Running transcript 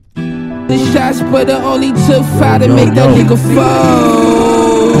the shots, but I only took 5 to make that nigga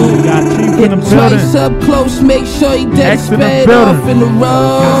fall. Got Chief Hit in the twice building. up close, make sure he dead X in the sped building. off in the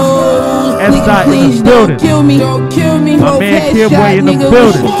road. S.Dot in the Please building. don't kill me, don't kill me. My Hope man Kid headshot, Boy in the nigga.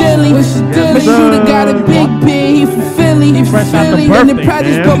 building. What's dilly? What's dilly? sir. Shooter got a big beard, he from Philly. He from Fresh out the Philly. And the birthday,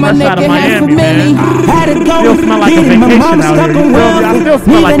 projects man. put my Fresh neck out of in half a Miami, milli. man. Had to go, Still smell like a get it, my vacation mom out stuck here. around. I still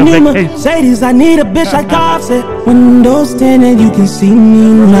smell like a Even in vacation. Mercedes, I need a bitch like Offset. Windows tinted, you can see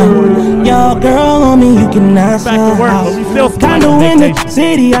me now. Your girl on me, you cannot Back to work, but we still smell like Condo a in the vacation.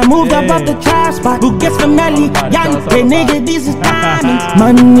 city, I moved up off the trap spot. Who gets from Melly? Young, hey nigga, these is diamonds.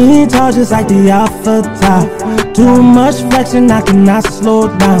 Money tall just like the alpha top. Too much flexing, I cannot slow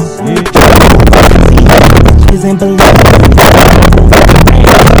down. Bitches ain't believe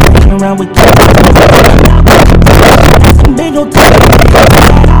around with big old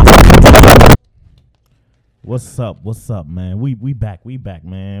What's up, man? We back,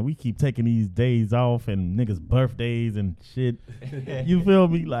 man. We keep taking these days off and niggas' birthdays and shit. You feel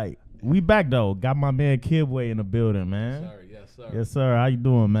me? Like, we back though. Got my man Kidway in the building, man. Sir, yes, sir. Yes, sir. How you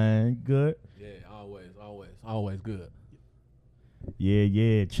doing, man? Good? Yeah, always good.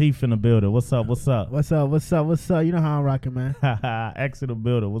 Yeah. Chief in the building. What's up? What's up? You know how I'm rocking, man. X in the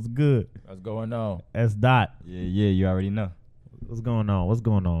building. What's good? What's going on? S.Dot. Yeah, you already know. What's going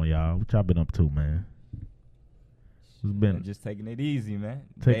on, y'all? What y'all been up to, man? What's been Just taking it easy, man.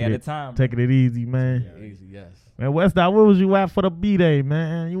 Day at a time. taking it easy, man. Yeah, easy, yes. Man, West-Dot, where was you at for the B-Day,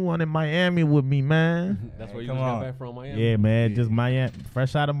 man? You went in Miami with me, man. That's where you come just got on. back from Miami. Yeah, man, just Miami,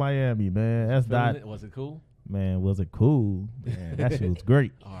 fresh out of Miami, man. That's Feeling that. it? Was it cool? Man, was it cool? Man, that shit was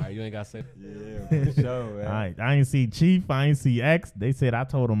great. All right, you ain't got to say. Yeah, for sure, man. I ain't see Chief, I ain't see X. They said I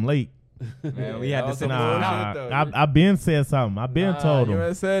told them late. Man, we had to sit Nah, I been said something. I been told You them.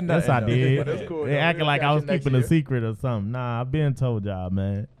 ain't said Yes, nothing. I did. But it's cool, They though. acting We like got I was you next keeping a year. secret or something. Nah, I been told y'all,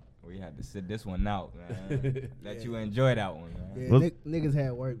 man. We had to sit this one out, man. Let you enjoy that one, man. Yeah, What's- niggas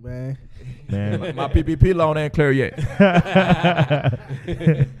had work, man. Man. My PPP loan ain't clear yet.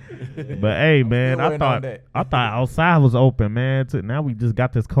 But hey, man, still I waiting on thought that. outside was open, man. Now we just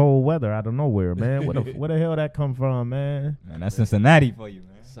got this cold weather out of nowhere, man. Where the hell that come from, man? Man, that's Cincinnati for you, man.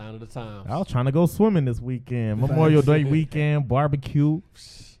 Sign of the times. I was trying to go swimming this weekend. Memorial Day weekend, barbecue.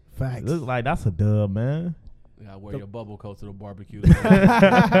 Facts. Looks like that's a dub, man. You gotta wear your bubble coat to the barbecue.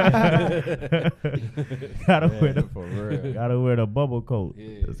 Gotta wear the bubble coat.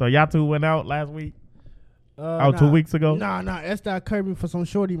 Yeah. So y'all two went out last week? Nah. 2 weeks ago? Nah. S.Dot curved me for some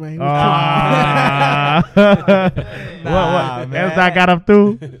shorty, man. He was What? man. S.Dot got up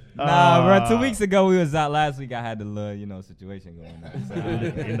through? Nah, bro. 2 weeks ago we was out. Last week I had the little, situation going on. So,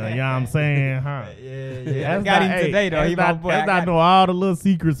 You know what I'm saying, huh? yeah. I got him today though. He my boy. I That's got not know all the little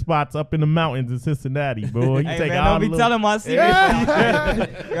secret spots up in the mountains in Cincinnati, bro. He Hey, take man, all don't be the telling my secrets. Gonna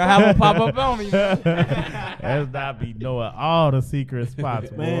have him pop up on me, man. That's not be knowing all the secret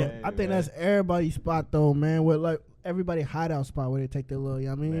spots, Man, boy. I think that's everybody's spot though, man. With like everybody hideout spot where they take their little, you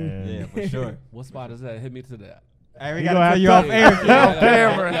know what I mean? Man. Yeah, for sure. What spot is that? Hit me to that. Hey, we You gotta gonna put have you to- off air. Yeah, Off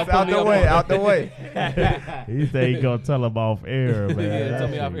camera. yeah, Out put me the up way. on. Out the way. He said he gonna tell him off air, man. Yeah, That tell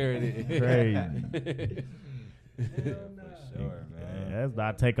me shit off air. Then. Crazy. Sure, man. That's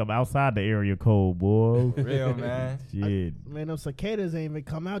not take him outside the area code, boy. Real, man. Shit. Man, those cicadas ain't even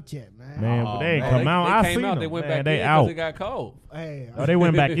come out yet, man. Man, but they ain't man. come out. They I came seen out. them. They went Man, back they in out. because it got cold. Hey, Oh, they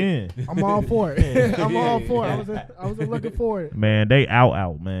went back in. I'm all for it. I'm all for it. I was looking for it. Man, they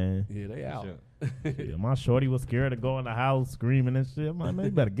out, man. Yeah, they out. Sure. Yeah, my shorty was scared to go in the house screaming and shit. I'm like, man,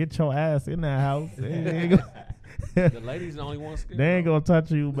 you better get your ass in that house. The ladies the only ones scared. They ain't gonna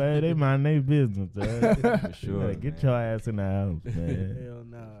touch you, man. They mind their business, man. For sure. You better get your ass in the house, man. Hell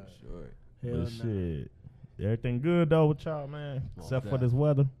nah. Sure. Hell But nah. shit. Everything good though with y'all, man. Most Except for definitely. this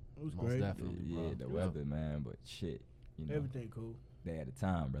weather. It was Most great. definitely. Yeah, bro. the weather, man. But shit, Everything cool. day at a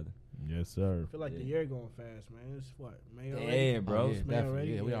time, brother. Yes, sir. I feel like the Yeah. year going fast, man. It's what, May already? Yeah, bro. Oh, yeah, May definitely.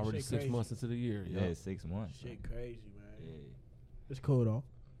 already? Yeah, we Yeah, already shit 6 crazy. months into the year. Yeah, Yeah. 6 months. Shit crazy, man. Yeah, It's cool though.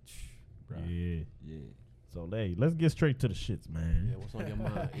 bro. Yeah. Yeah. So hey, let's get straight to the shits, man. Yeah, what's on your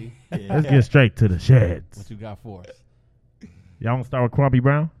mind, E? Let's get straight to the shits. What you got for us? Y'all wanna start with Crumpy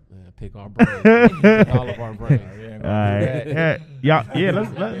Brown? Man, pick our brains. Pick all of our brains. All right. Yeah,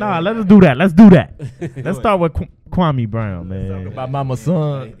 let's do that. Let's do that. Let's start with Kwame Brown, man. About Mama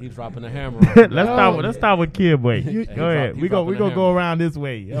Son. He dropping the hammer. On Let's start with Kid Boy. You- Go ahead. he We dropping the gonna go hammer. around this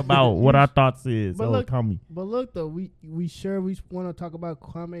way about what our thoughts is. But So Kwame. But look though, we sure we want to talk about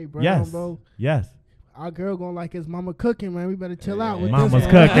Kwame Brown, Yes. bro. Yes. our girl gonna like his mama cooking, man. We better chill out with Mama's this.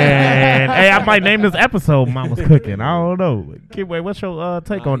 cooking. Hey, I might name this episode "Mama's Cooking." I don't know. Kidway, what's your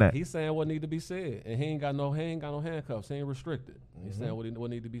take on that? He's saying what need to be said, and he ain't got no handcuffs. He ain't restricted. He's saying what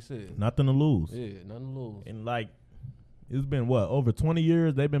need to be said. Nothing to lose. Yeah, nothing to lose. And like, it's been what, over 20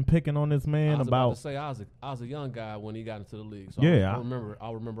 years they've been picking on this man I was about. to say I was a young guy when he got into the league. So Yeah, I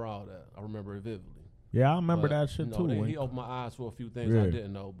remember all that. I remember it vividly. Yeah, I remember But, that shit you know, too. He when- opened my eyes for a few things Yeah. I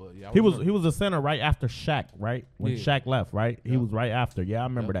didn't know, but yeah, I He remember. was a center right after Shaq, right? When Yeah. Shaq left, right? He Yeah. was right after. Yeah, I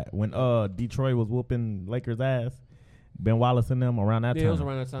remember Yeah. that. When Detroit was whooping Lakers' ass, Ben Wallace and them around that Yeah, time. it was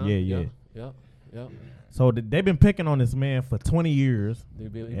around that time. Yeah. Yeah. So they've been picking on this man for 20 years,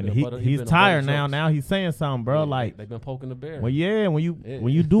 and he's tired now. Now he's saying something, bro. Like, they've been poking the bear. well, yeah, when you Yeah.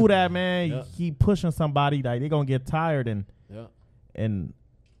 when you do that, man, Yeah. you keep pushing somebody, like they're gonna get tired, Yeah. and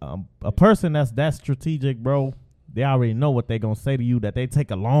a person that's that strategic, bro, they already know what they gonna say to you. That they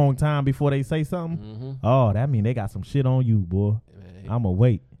take a long time before they say something. Mm-hmm. Oh, that mean they got some shit on you, boy. Man, I'ma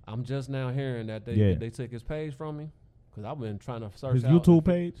wait. I'm just now hearing that Yeah. they took his page from me because I've been trying to search His out YouTube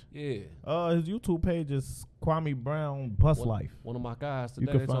page. Yeah. His YouTube page is Kwame Brown Bus Life. One of my guys You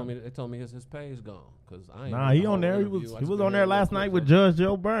today can they told me his page gone because I ain't. Nah, read he the on whole there. He interview. was I he just was been on there hearing last little night with clips of Judge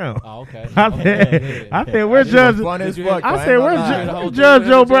Joe Brown. it. Oh, okay. I Okay, said, yeah. I said, where He Judge? was funny as fuck. I I said, ain't where gonna lie. The whole Judge Joe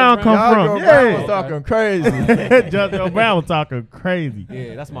Joe Brown Brown. come Y'all from? Joe Brown was Yeah, talking crazy. Judge Joe Brown was talking crazy.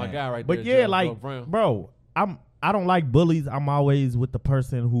 Yeah, that's my guy right But there. yeah, Judge Joe like, Brown. bro, I don't like bullies. I'm always with the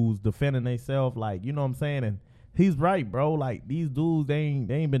person who's defending themselves. Like, you know what I'm saying? And he's right, bro. Like, these dudes, they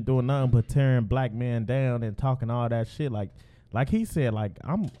ain't been doing nothing but tearing black men down and talking all that shit. Like he said, like,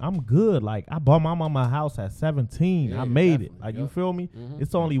 I'm good. Like, I bought my mama a house at 17. Yeah, I made it. definitely. Like, you Yup. feel me? Mhm.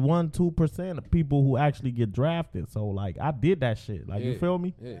 It's only 1-2% of people who actually get drafted. So like, I did that shit. Like, you Yeah. feel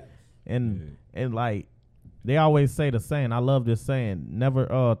me? Yeah. And like, they always say the saying. I love this saying: never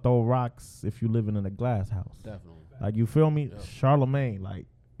throw rocks if you living in a glass house. Definitely. Like, you feel me? Yeah. Charlemagne, like,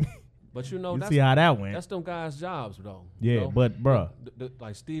 But you know, you that's see how that went. that's them guys' jobs though. Yeah, you know? but, bruh,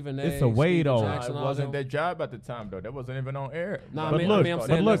 like Stephen A. it's a way, Steven though. Jackson, It all wasn't them. their job at the time though. That wasn't even on air. Nah, But I mean, look, I'm but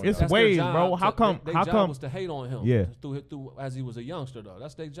saying look, that's it's their ways, job bro. How to- come- Their how job come- was to hate on him. Yeah. Through as he was a youngster though.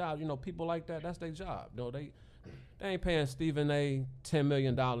 That's their job. You know, people like that. That's their job. No, they ain't paying Stephen A. $10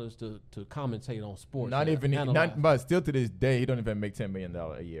 million to commentate on sports. Not and even, analyze. but still to this day, he don't even make $10 million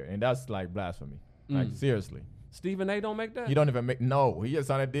a year, and that's like blasphemy. Like seriously, Stephen A. don't make that. he don't even make. No, he just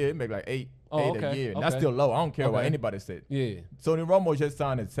signed a deal. He make like eight Oh, a okay, year. And that's okay. still low. I don't care what Okay. anybody said. Yeah, Tony Romo just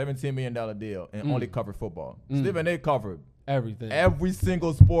signed a $17 million deal and only covered football. Stephen A. covered everything. every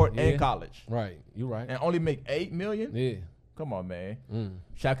single sport Yeah. in college, Right, you right. and only make $8 million. Yeah. Come on, man. Mm.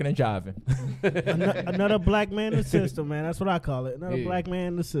 Shocking and jiving. Another black man in the system, man. That's what I call it. Another Yeah. black man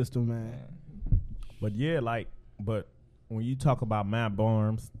in the system, man. but yeah, like, but when you talk about Matt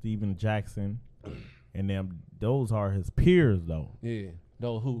Barnes, Steven Jackson, and them, those are his peers, though. Yeah.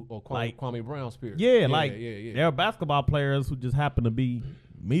 No, who or Kwame Brown's peers. Yeah, like, yeah. they're basketball players who just happen to be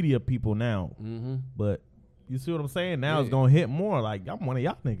media people now. Mm-hmm. But you see what I'm saying? Now it's Yeah. gonna hit more. Like, I'm one of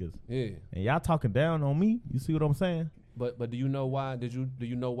y'all niggas, Yeah. and y'all talking down on me. You see what I'm saying? But do you know why? Do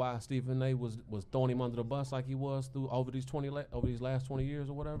you know why Stephen A. was throwing him under the bus like he was through over these last 20 years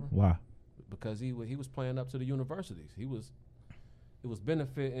or whatever? Why? Because he was playing up to the universities. It was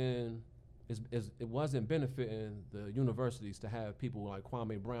benefiting. It wasn't benefiting the universities to have people like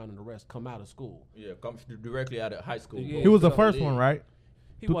Kwame Brown and the rest come out of school. Yeah, comes directly out of high school. Yeah. He was the so- first one, right?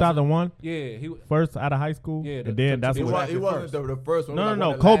 He wasn't- 2001, Yeah, he. first out of high school. Yeah, and then that's He, what. he wasn't the first one. He was No, like one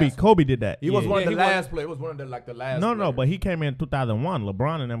of the Kobe. last- Kobe did that. He was one of Yeah, the he last wasn't- players. He was one of the last. No, players. but he came in 2001.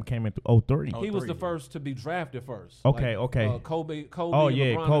 LeBron and them came in 03. Oh, He was three. the first to be drafted first. Okay, okay. Kobe. Oh, and yeah,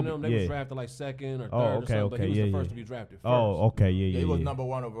 LeBron Kobe, and them, they yeah. was drafted like second or third Oh, or okay, something. But okay, he was yeah, the first yeah. to be drafted first. Oh, okay, yeah, Yeah, yeah. he was yeah. number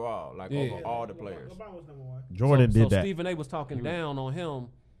one overall, like Yeah. over all the players. Jordan so did that. Stephen A. was talking down on him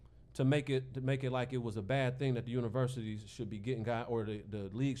to make it like it was a bad thing that the universities should be getting guys or the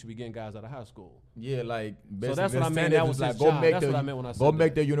league should be getting guys out of high school. Yeah, like So that's basically what I meant. incentives That was is like his go job. make That's the what I meant when I go said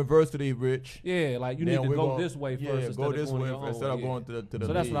make that. the university rich. Yeah, like you Then need to we're go gonna- this way yeah, first. go instead this of going way your first own instead of way. going to the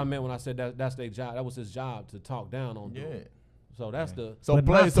So that's what I league. meant when I said that's their job. That was his job to talk down on. Yeah. dude. So that's the. So But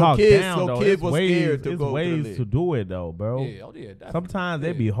play, not so talk kids, down, so though. kids It's was ways, scared to it's go to ways the to league. do it though, bro. Yeah, oh yeah. Definitely. Sometimes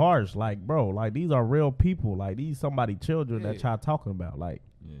they be harsh, like, bro, like these are real people, like these somebody children that Yeah. y'all talking about, like,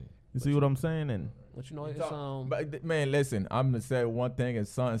 you see what I'm saying? And But you know, it's But man, listen, I'm gonna say one thing.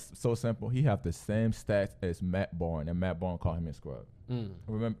 It's so simple. He have the same stats as Matt Bourne, and Matt Bourne called him a scrub.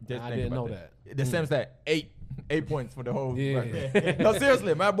 Remember? Just I think didn't about know The same stat, eight points for the whole. Yeah. No,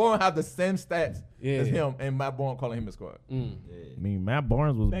 seriously, Matt Bourne have the same stats Yeah. as him, and Matt Bourne calling him a scrub. I mean, Matt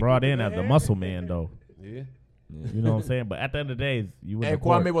Barnes was brought in as the muscle man, though. Yeah. You know what I'm saying? But at the end of the day, you in And the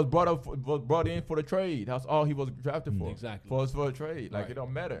court. Kwame was brought in for the trade. That's all he was drafted for. Exactly. For a trade. Like Right. it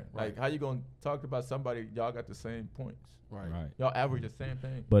don't matter. Right. Like how you gonna talk about somebody? Y'all got the same points. Right. Y'all average the same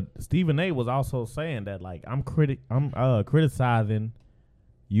thing. But Stephen A. was also saying that like I'm criticizing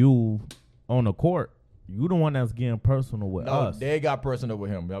you on the court. You the one that's getting personal with No, us. they got personal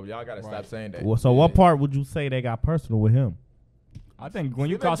with him. Y'all gotta stop Right. saying that. Well, so what part would you say they got personal with him? I think when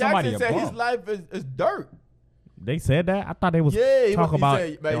you Steven call somebody Jackson a said his bum, life is dirt. They said that. I thought they was Yeah, talk he about.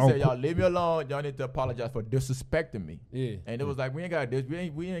 said, their he own said, y'all leave me alone. Y'all need to apologize for disrespecting me. Yeah. And it was like we ain't got this.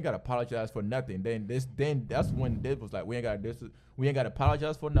 We ain't got to apologize for nothing. Then that's when this was like we ain't got this. We ain't got to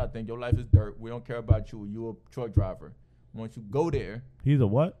apologize for nothing. Your life is dirt. We don't care about you. You a truck driver. Once you go there, He's a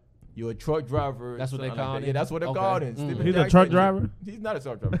what? you're a truck driver. That's what they something called like that. him? Yeah, that's what they Okay. called him. Mm. Steven He's a Jackson, truck driver? He's not a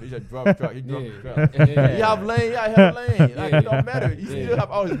truck driver. He just drives a truck. He drives a Yeah. truck. Yeah. He have lane. Yeah, he have a lane. Like, Yeah. it don't matter. He Yeah. still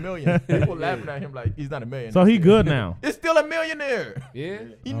have all his millions. People laughing at him like he's not a millionaire. So he good now. It's still a millionaire. Yeah.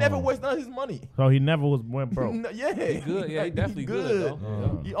 He never wasted none of his money. So he never went broke. No, yeah, He good. Yeah, he Like, definitely good,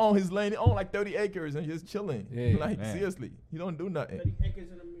 though. He own his lane. He own like 30 acres and just chilling. Yeah. Like Man. seriously, he don't do nothing. 30 acres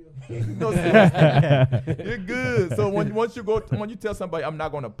in a meal. No, seriously. You're good. So when you tell somebody I'm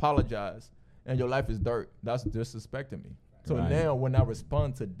not gonna apologize and your life is dirt, that's disrespecting me. So Right. now when I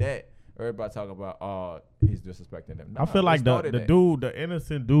respond to that, everybody talk about he's disrespecting them. I feel Nah, like it the started that. dude, the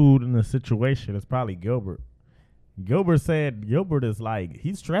innocent dude in the situation is probably Gilbert. Gilbert said Gilbert is like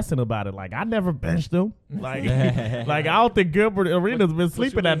he's stressing about it. Like I never benched him. Like like I don't think Gilbert Arenas been What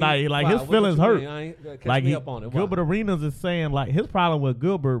sleeping you at mean? night. Like Why? his What feelings you hurt. mean? I ain't, catch Like me he, up on it. Why? Gilbert Arenas is saying like his problem with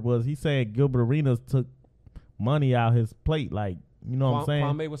Gilbert was he said Gilbert Arenas took money out his plate. Like you know what I'm saying?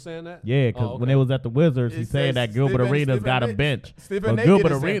 Kwame was saying that? Yeah, because Oh, when okay. they was at the Wizards, he It said says that Gilbert Stephen- Arenas Stephen got a A- bench. Stephen But A. Gilbert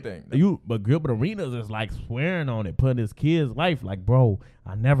did the same Arenas, thing. but Gilbert Arenas is like swearing on it, putting his kid's life. Like, bro,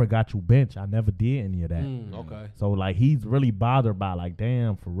 I never got you bench. I never did any of that. Okay. So like he's really bothered by like,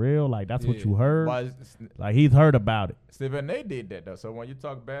 damn, for real. Like that's what Yeah. you heard. But Like he's heard about it. Stephen A. did that though. So when you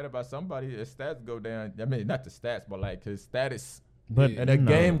talk bad about somebody, his stats go down. I mean, not the stats, but like his status But Yeah. and the no.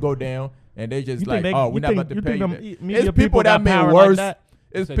 game go down, and they just You like, think they- oh, you we're not think- about to you pay think you. them that. media It's people people got that made power like worse. that?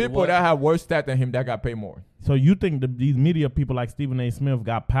 It's Say the people what? that have worse stats than him that got paid more. So you think these media people like Stephen A. Smith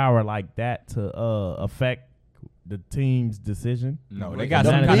got power like that to affect the team's decision? no, they got The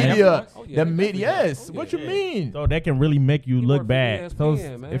some kind of media, influence. Oh, yeah, the they media. definitely got- Yes, oh, what yeah. you mean? So they can really make you He look work for bad. So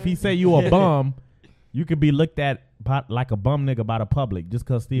ESPN, man. if he say you a bum, you could be looked at like a bum nigga by the public just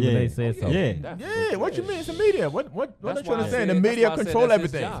because Stephen Yeah. A. said so. Yeah. Definitely. Yeah, what you mean? It's the media. What That's don't you why I understand? said- The that's media why I said control that's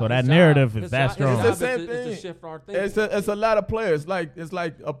his everything. job. So that His narrative job- is that his strong. job It's the is same to- is to thing. shift our thinking. It's a lot of players. Like it's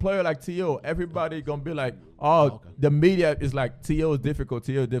like a player like T.O. Everybody gonna be like, oh, Okay. the media is like T.O. is difficult.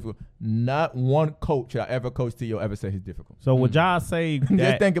 T.O. is difficult. Not one coach that ever coached T.O. ever said he's difficult. So would y'all say Just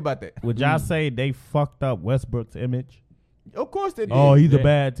that? think about that. Would y'all say they fucked up Westbrook's image? Of course they did. Oh, he's a Yeah.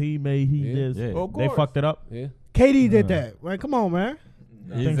 bad teammate. He Yeah. just Yeah. Of they course. fucked it up. Yeah. KD did that. Like, come on, man.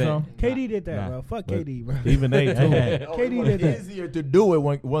 He think said- so? KD did that, Nah. bro. Fuck But KD, bro. Stephen A. too. Oh, KD it was did that. easier to do it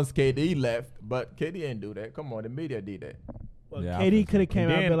once KD left, but KD didn't do that. Come on, the media did that. Well, Yeah, I KD think could have came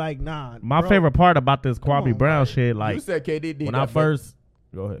And out and then be like, nah. My bro. favorite part about this Kwame on, Brown man. shit, like you said KD did when that. I but- first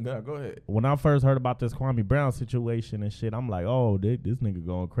go ahead. No, go ahead. When I first heard about this Kwame Brown situation and shit, I'm like, oh, this nigga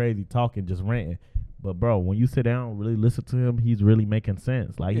going crazy, talking, just ranting. But bro, when you sit down and really listen to him, he's really making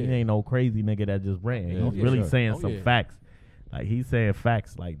sense. Like he Yeah. ain't no crazy nigga that just ranting. Yeah, He's for really sure. saying Oh, some yeah. facts. Like he's saying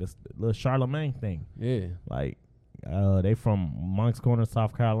facts, like this little Charlemagne thing. Yeah. Like they from Moncks Corner,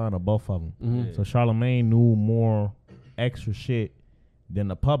 South Carolina, both of them. Mhm. So Charlemagne knew more extra shit than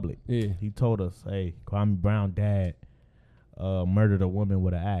the public. Yeah. He told us, hey, Kwame Brown dad murdered a woman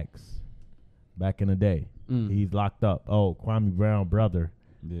with an axe back in the day. Mm. He's locked up. Oh, Kwame Brown brother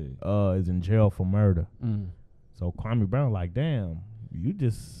Yeah. is in jail for murder. Mm. So Kwame Brown like, damn, you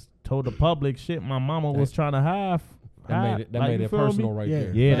just told the public shit my mama was trying to hide. That made it, Like, you it feel me? personal right Yeah.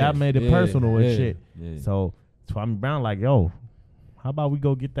 there. Yeah, that Facts. made it Yeah, personal and yeah. shit. Yeah. So Kwame Brown like, yo, how about we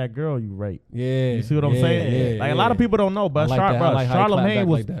go get that girl you raped? Yeah. You see what I'm yeah, saying? Yeah, like yeah. a lot of people don't know, I but like that. I like how he clapped Charlemagne back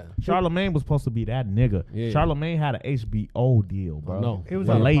was like that. Charlemagne was supposed to be that nigga. Yeah. Charlemagne had an HBO deal, bro. No. It was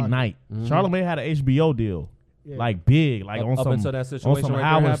For out of late pocket. night. Mhm. Charlemagne had an HBO deal, Yeah. like big, like Up- on up some until that on situation some right there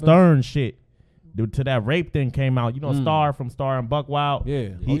Howard happened? Stern shit. Dude, to that rape thing came out. You know, Mm. Star from Star and Buck Wild. Yeah.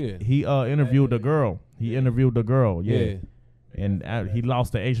 He Oh, yeah. interviewed the girl. He interviewed the girl. Yeah. Yeah. And he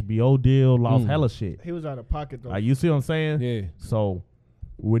lost the HBO deal. Lost Mm. hella shit. He was out of pocket, though. Like you see what I'm saying? Yeah. So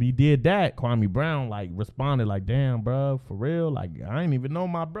when he did that, Kwame Brown like responded like, "Damn, bro, for real? Like I ain't even know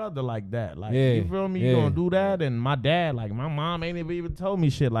my brother like that. Like Yeah, you feel me? yeah. You gonna do that? And my dad, like my mom, ain't even told me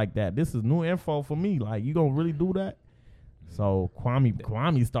shit like that. This is new info for me. Like you gonna really do that? So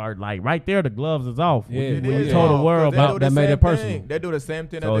Kwame started like right there. The gloves is off. Yeah, when it you is. told the world They about do that made it personal. They do the same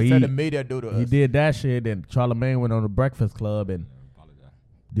thing So that they he- said the media do to us. he did that shit, and Charlamagne went on the Breakfast Club and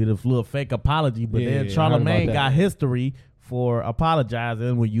did a little fake apology. But Yeah, then I heard about Charlamagne that. got history for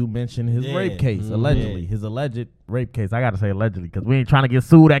apologizing when you mentioned his Yeah. rape case, Mhm. allegedly. His alleged rape case. I got to say allegedly because we ain't trying to get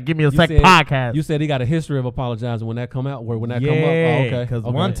sued at Give Me a Sec said- podcast. You said he got a history of apologizing when that come out. When that yeah, come up, oh, okay. Because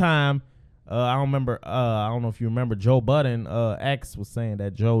Okay. one time, I don't remember. I don't know if you remember. Joe Budden, ex, was saying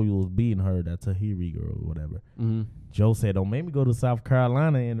that Joe was beating her, that Tahiri girl or whatever. Mhm. Joe said, "Don't make me go to South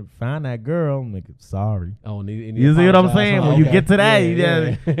Carolina and find that girl." Nigga, sorry. Oh, and he You see what I'm apologized. saying? Oh, When you okay. get to that,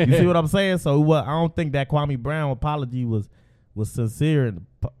 Yeah. you see what I'm saying? So I don't think that Kwame Brown apology was sincere. And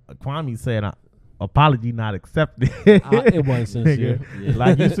Kwame said, "Apology not accepted." It wasn't sincere. Nigga.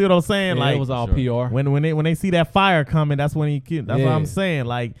 Like you see what I'm saying? Yeah, like it was all sure. PR. when they see that fire coming, that's when he. That's what Yeah. I'm saying.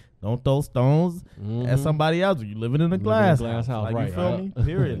 Like don't throw stones Mhm. at somebody else. You living in a Living in a glass, glass house, Like right, you feel right. me?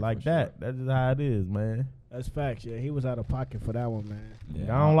 Period. Like that. That's just how it is, man. That's facts. Yeah, he was out of pocket for that one, man.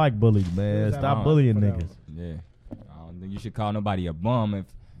 Yeah, I don't like bullies, man. Who's Stop that bullying for that niggas. Yeah, I don't think you should call nobody a bum if,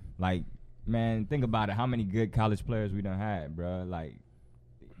 like, man, think about it. How many good college players we done had, bro? Like,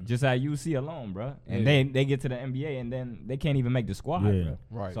 just at UC alone, bro. And Yeah. they get to the NBA and then they can't even make the squad, Yeah. bro.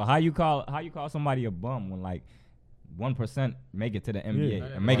 Right. So how you call somebody a bum when like 1% make it to the NBA Yeah.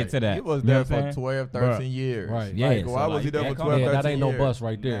 and make it to that? He was You know there what I'm for saying? 12, 13 years. Right. Yeah, Like, so, why was like, he there that for come- 12, Yeah, 13 that ain't no years? bus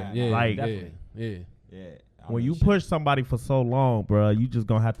right there. Nah, Yeah, like- yeah, yeah. Yeah. I When mean, you shit. push somebody for so long, bro, you just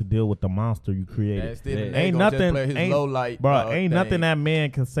gonna have to deal with the monster you Yeah, created. Stephen Yeah. A. Ain't gonna just nothing- play his ain't- low light, Bro, ain't nothing thing. that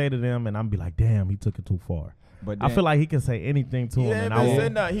man can say to them, and I'm be like, damn, he took it too far. But I feel like he can say anything to He him, ain't and been I saying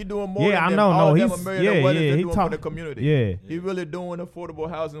won't. that. He doing more Yeah, than I them. know, All no, them he's American yeah, weddings yeah. they He doing talk for the community. Yeah, He really doing affordable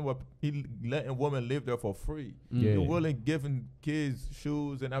housing where he letting women live there for free. Yeah. He really giving kids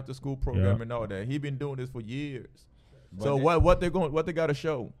shoes and after school program Yeah. and all that. He been doing this for years. But So they- what they got to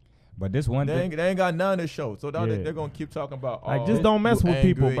show? But this one They thing, ain't got none to show. So now Yeah. they're gonna keep talking about like oh, just don't mess you with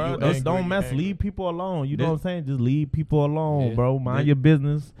people, angry, bro. you Just angry, don't you mess. angry. Leave people alone. You know This- what I'm saying? Just leave people alone, Yeah. bro. Mind This- your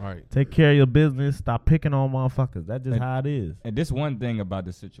business. Right. Take care of your business. Stop picking on motherfuckers. That's just And- how it is. and this one thing about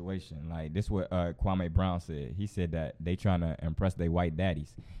the situation, like this what Kwame Brown said. He said that they trying to impress their white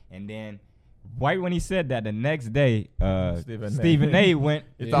daddies, and then right when he said that, the next day, Stephen A. went.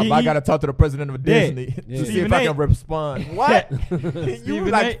 He thought I gotta talk to the president of Disney Yeah. to see Stephen if I A. can respond. What? you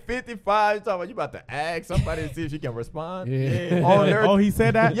Stephen like A. 55? You talking about you about to ask somebody to see if she can respond? Yeah. On there. Oh, he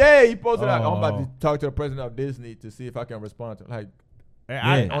said that. Yeah, he posted like, I'm about Oh. to talk to the president of Disney to see if I can respond to like.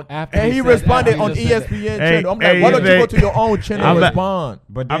 Yeah. After And he said- responded after on he just said ESPN Hey, channel. I'm like, hey, why don't you hey. go to your own channel I'm and back- respond?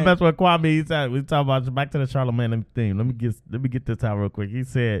 But I then, messed with Kwame. He said we talking about back to the Charlamagne thing. Let me get this out real quick. He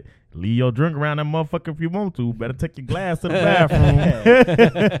said, "Leave your drink around that motherfucker if you want to. Better take your glass to the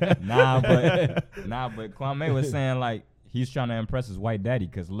bathroom." but Kwame was saying like he's trying to impress his white daddy.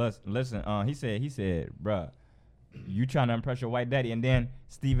 Cause listen, he said, bruh, you trying to impress your white daddy, and then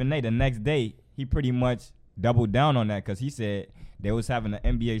Stephen A. the next day he pretty much doubled down on that because he said they was having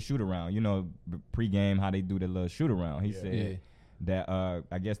an NBA shoot around. You know, pregame how they do the little shoot around. He said that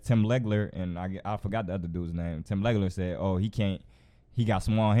I guess Tim Legler and I forgot the other dude's name. Tim Legler said, oh, he can't. He got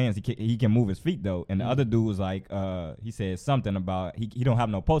small hands. He can move his feet though. And the other dude was like, he said something about he don't have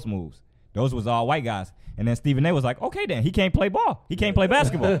no post moves. Those was all white guys. And then Stephen A. was like, okay then, he can't play ball. He can't play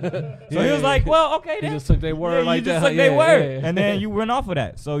basketball. So he was like, well, okay He then. just took their word like you just that. took their Yeah, word. yeah. And then you went off of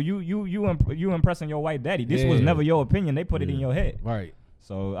that. So you impressing your white daddy. This was Yeah. never your opinion. They put it in your head. Right.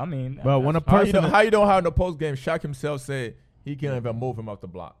 So I mean, But when a How you, person, how you don't have no post game? Shaq himself said he can't even move him off the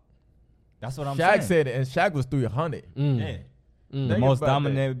block. that's what I'm Shaq saying. said it, and Shaq was 300. Mm. Yeah. Mm. The Think most about that.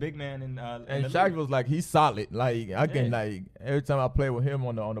 dominant big man in And the Shaq league. was like, he's solid. Like I can Yeah. like every time I play with him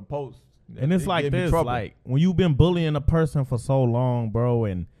on the post. and it's it like gave me this, trouble. like when you've been bullying a person for so long, bro,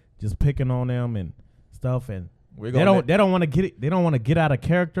 and just picking on them and stuff, and We're they gonna don't want to get it. They don't want to get out of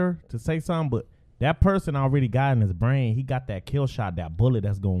character to say something, but that person already got in his brain. He got that kill shot, that bullet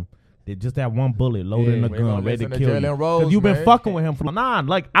that's going. Just that one bullet loaded in the we gonna gun, ready to listen to kill you. Jalen Rose, you've been man. fucking with him for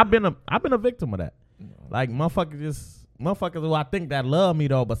like I've been a victim of that. Like motherfuckers who I think that love me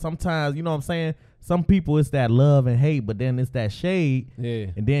though, but sometimes you know what I'm saying. Some people it's that love and hate, but then it's that shade, Yeah.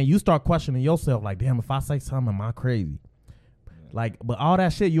 and then you start questioning yourself. Like, damn, if I say something, am I crazy? Like, but all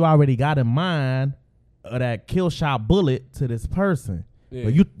that shit you already got in mind of that kill shot bullet to this person, Yeah.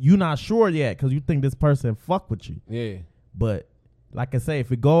 but you not sure yet because you think this person fuck with you. Yeah. But like I say,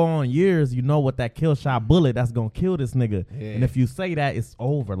 if it go on years, you know what that kill shot bullet that's gonna kill this nigga. Yeah. And if you say that, it's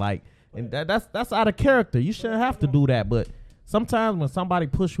over. Like, and that's out of character. You shouldn't have to do that. But sometimes when somebody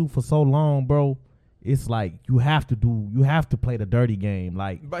push you for so long, bro, it's like you have to play the dirty game.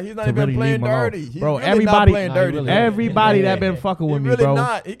 Like, But he's not to even really playing leave him alone. dirty. He's Bro, really everybody- not playing Nah, he dirty. really- everybody Yeah. that been fucking He with me, really bro.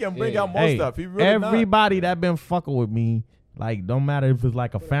 not. He can bring Yeah. out more Hey, stuff. He really not. everybody that been fucking with me, like, don't matter if it's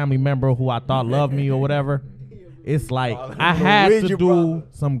like a family member who I thought loved me or whatever. It's like I had to Luigi, do brother.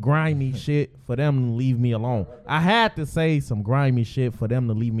 some grimy shit for them to leave me alone. I had to say some grimy shit for them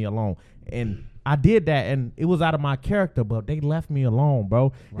to leave me alone. And I did that, and it was out of my character, but they left me alone,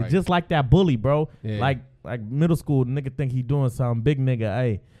 bro. Right. It's just like that bully, bro. Yeah. Like middle school, nigga think he doing something. Big nigga,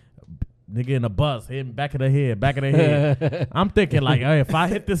 hey, nigga in the bus, hitting back of the head. I'm thinking like, hey, if I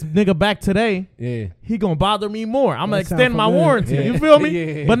hit this nigga back today, Yeah. he gonna bother me more. I'm gonna That sound extend my familiar. warranty. Yeah. You feel me?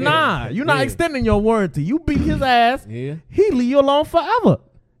 Yeah. But nah, you're not Yeah. extending your warranty. You beat his ass. Yeah. He leave you alone forever.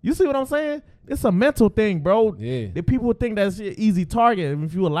 You see what I'm saying? It's a mental thing, bro. Yeah. The people think that's an easy target. And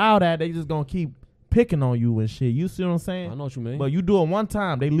if you allow that, they just gonna keep picking on you and shit. You see what I'm saying? I know what you mean. But you do it one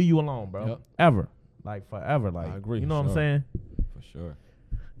time, they leave you alone, bro. Yep. Ever. Like forever. Like I agree, You know what I'm sure. saying? For sure.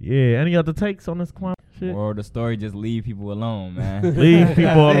 Yeah. Any other takes on this Kwame shit? Or the story just leave people alone, man. Leave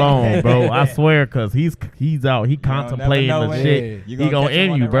people alone, bro. I swear, cause he's out. He contemplating never know the when shit. you He gonna catch him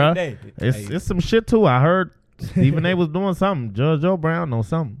end on you, the bro. right day. It's some shit too. I heard Stephen A was doing something. Judge Joe Brown know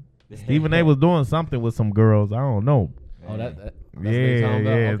something. Stephen A was doing something with some girls. I don't know. Oh, that's what Yeah, they talking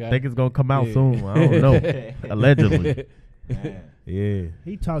about? yeah. Okay. Think it's gonna come out Yeah. soon. I don't know. Allegedly. Man. Yeah.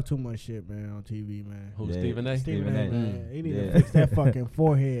 He talk too much shit, man, on TV, man. Who, Yeah. Stephen A? Stephen A, man. He need Yeah. to fix that fucking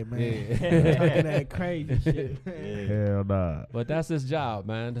forehead, man. Yeah. Talking that crazy shit, man. Hell nah. But that's his job,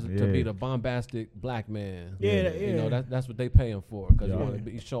 man, to Yeah. be the bombastic black man. Yeah, You know, yeah. that's what they pay him for, because Yeah. you want to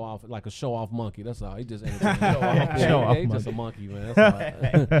be show off like a show off monkey. That's all. He just entertaining. Show off He just a monkey, man.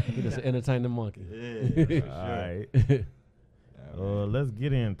 That's all. He just an entertaining monkey. All right. Let's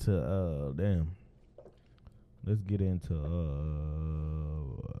get into damn. Let's get into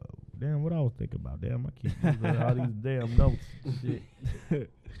damn what I was thinking about. Damn, I keep losing all these damn notes. Shit.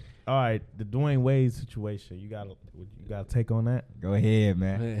 All right, the Dwayne Wade situation. You got to take on that? Go ahead,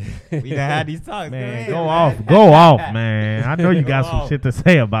 man. We done had these talks. Man, go go ahead. off, man. I know you got Go some off. shit to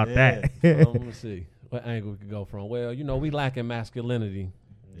say about Yeah. that. Let me see what angle we could go from. Well, you know, we lacking masculinity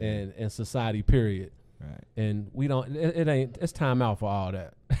in society, period. Right. And we don't. It ain't. It's time out for all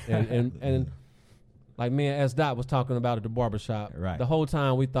that. And like me and S. Dot was talking about at the barbershop. Right. The whole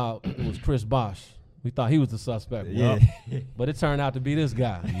time we thought it was Chris Bosh. We thought he was the suspect. Yeah. But it turned out to be this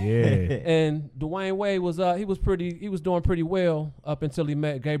guy. Yeah. And Dwayne Wade was he was doing pretty well up until he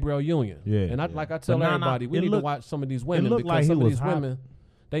met Gabrielle Union. Yeah. And like I tell But nah, everybody, we it need look- to watch some of these women looked because like he some of was these hot. women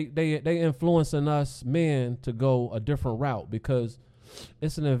they influencing us men to go a different route because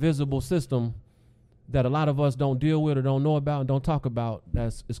it's an invisible system that a lot of us don't deal with or don't know about and don't talk about.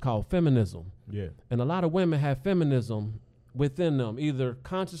 It's called feminism. Yeah. And a lot of women have feminism within them, either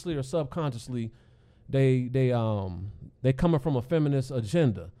consciously or subconsciously. They coming from a feminist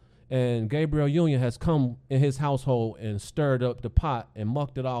agenda. And Gabriel Union has come in his household and stirred up the pot and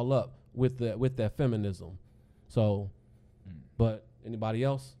mucked it all up with that feminism. So, but anybody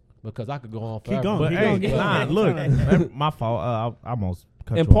else? Because I could go on forever. going. But Keep hey, going, keep nah, going. look, my fault. I almost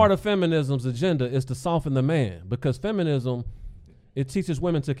cut And you part off. of feminism's agenda is to soften the man because feminism, it teaches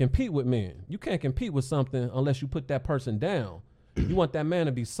women to compete with men. You can't compete with something unless you put that person down. You want that man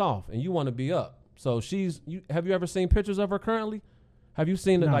to be soft and you want to be up. So have you ever seen pictures of her currently? Have you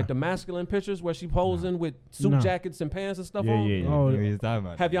seen Nah. like the masculine pictures where she posing with suit Nah. jackets and pants and stuff Yeah, on? yeah. Oh, What are you talking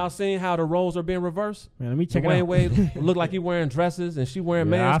about? Have y'all seen how the roles are being reversed? man, let me check it Dwayne out. Wade look like he wearing dresses and she wearing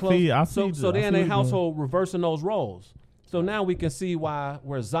Yeah, man's I clothes. see- I so see so the- they I in see their what you're household reversing those roles. So now we can see where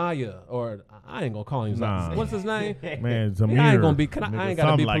Zaya, or I ain't gonna call him Zaya. Nah. What's his name? Man, Zamir. I ain't gonna be. I ain't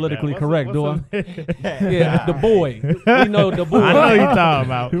gotta be politically correct, do I? Yeah, the boy. We know the boy. I know you talking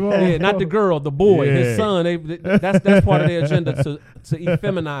about. Yeah, not the girl, the boy, Yeah. his son. That's part of their agenda to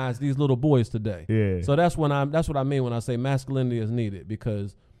effeminize these little boys today. Yeah. So that's what I mean when I say masculinity is needed,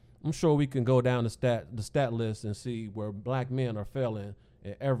 because I'm sure we can go down the stat list and see where black men are failing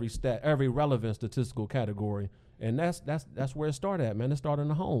in every relevant statistical category, and that's where it started at, man. It started in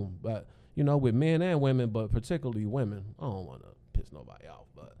the home, but you know, with men and women, but particularly women. I don't want to piss nobody off,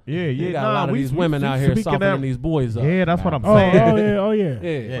 but Yeah, yeah. you got nah, a lot of we- these we- women we out here speaking softening that- these boys up. Yeah, that's what I'm Oh, saying. oh yeah.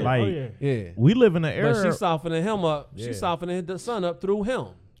 Yeah, Like, oh yeah. yeah. we live in an But era. she's softening him up. Yeah. She's softening the son up through him.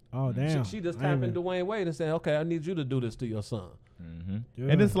 Oh damn. She just I ain't tapping even- Dwayne Wade and saying, "Okay, I need you to do this to your son."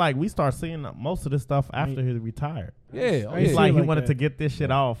 And it's like we start seeing most of this stuff after he retired. Yeah, It's like he like wanted that. to get this shit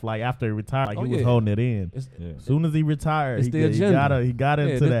off, like after he retired, like Oh, he was yeah. holding it in. It's, As soon as he retired, it's he, the he agenda. got yeah,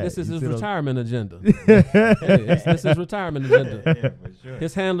 into that. This is You his see what I'm- retirement agenda. This is his retirement agenda. Yeah, for sure.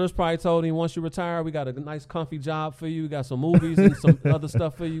 His handlers probably told him, once you retire, we got a nice comfy job for you. We got some movies and some other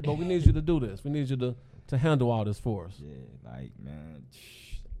stuff for you, but we need you to do this. We need you to handle all this for us. Yeah, like man,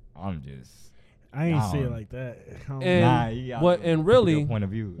 I'm just. I ain't see it Nah. like that. I don't And Nah, you got what a and good really point of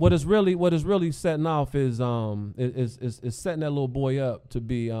view. what is really setting off is setting that little boy up to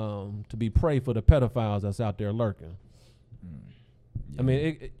be prey for the pedophiles that's out there lurking. I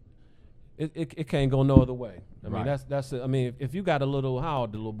mean it can't go no other way. I mean Right. that's it. I mean if you got a little, how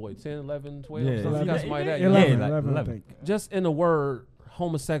old the little boy, 10, 11, 12, Yeah. something, you got somebody that young. 11, like 11, I 11. think. Just in the word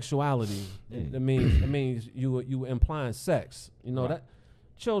homosexuality, it means you implying sex. You know that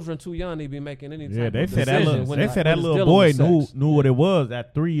children too young to be making any type Yeah, they of said that decision little, when they it- said when that it's little dealing boy with sex. knew what it was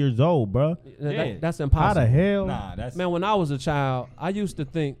at 3 years old, bruh. Yeah. That's How impossible. the hell? Nah, that's Man, when I was a child, I used to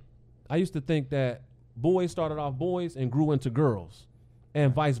think that boys started off boys and grew into girls,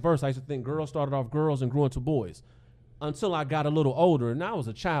 and vice versa. I used to think girls started off girls and grew into boys, until I got a little older. And I was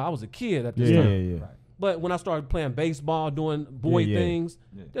a child. I was a kid at this Yeah, time. yeah. Right. But when I started playing baseball, doing boy Yeah, yeah. things,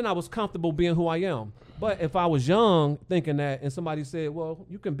 then I was comfortable being who I am. But if I was young, thinking that, and somebody said, "Well,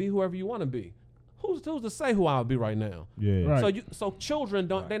 you can be whoever you want to be," who's to say who I would be right now? Yeah. Right. So children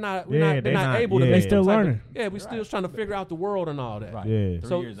don't they're not Yeah, they're they're not not- able to yeah. make They still some type of- learning. yeah, we still trying to figure out the world and all that. Right. Yeah. 3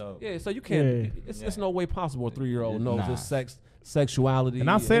 So years old. yeah, so you can't. Yeah. It's no way possible a 3-year-old knows Nah. his sexuality. And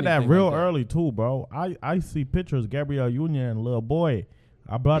I said that anything real like that. early too, bro. I see pictures Gabrielle Union and little boy.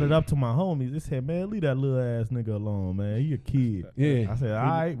 I brought it up to my homies. They said, "Man, leave that little ass nigga alone, man. He a kid." Yeah. I said, "All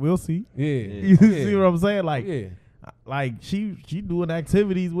right, we'll see." Yeah, You see what I'm saying? Like, yeah. like she doing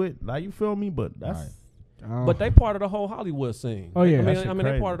activities with, like, you feel me? But that's Right. But they part of the whole Hollywood scene. Oh, yeah. I That mean, shit they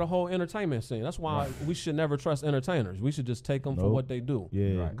crazy. part of the whole entertainment scene. That's why we should never trust entertainers. We should just take them for Nope. what they do.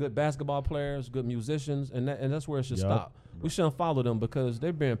 yeah. Right. Good basketball players, good musicians, and that's where it should Yup. stop. We shouldn't follow them because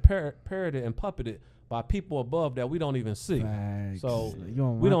they're being parroted and puppeted by people above that we don't even see. Facts. So You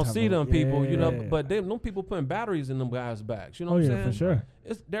on we my don't type see of- them people, you know. Yeah. But them people putting batteries in them guys' backs. You know Oh what I'm yeah, saying? for sure.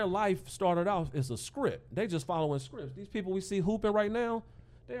 It's their life started off as a script. They just following scripts. These people we see hooping right now,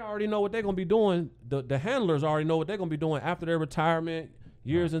 they already know what they're gonna be doing. The handlers already know what they're gonna be doing after their retirement,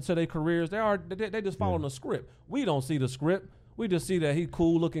 years into their careers. They just following the script. We don't see the script. We just see that he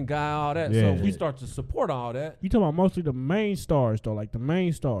cool looking guy, all that. Yeah. So we start to support all that. You talking about mostly the main stars though, like the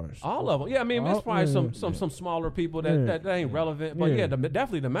main stars. All of them. Yeah, I mean, there's Oh, probably yeah. some smaller people that, Yeah. that ain't relevant. But Yeah. yeah,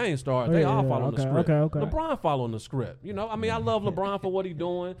 definitely the main stars. Oh, They yeah, all yeah, following the okay, script. okay. LeBron following the script. You know, I mean, I love LeBron for what he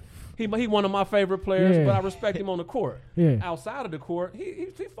doing. He one of my favorite players, Yeah. but I respect him on the court. Yeah. Outside of the court, he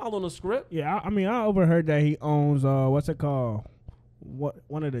following the script. Yeah, I mean, I overheard that he owns what's it called? What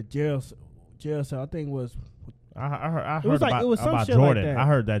one of the jail cell? I think was I heard was like- about, it was some about shit like Jordan. that. I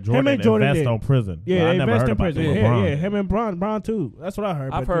heard that Him Jordan and Jordan invest did. on prison. yeah, But I they never invest heard in about prison. the Yeah, LeBron. yeah, him and Bron too. That's what I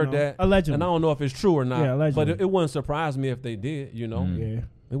heard. I've but, heard you know, that, allegedly. and I don't know if it's true or not. Yeah, allegedly. But it wouldn't surprise me if they did. You know, yeah,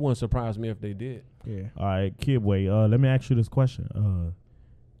 it wouldn't surprise me if they did. yeah. All right, Kidway. Let me ask you this question.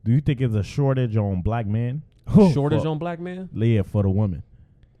 Do you think it's a shortage on black men? Shortage for- on black men? Yeah, for the women.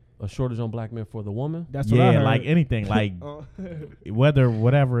 A shortage on black men for the woman? That's what I Yeah, heard. like anything, like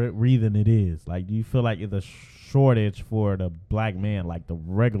whatever reason it is. Like, do you feel like it's a shortage for the black man, like the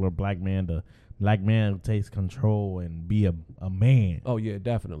regular black man, the black man who takes control and be a man? Oh yeah,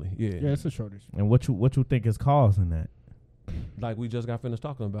 definitely. Yeah. yeah, it's a shortage. And what you think is causing that? Like we just got finished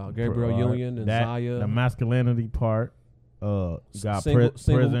talking about Gabriel All right, Union and that, Zaya. the masculinity part. You got single,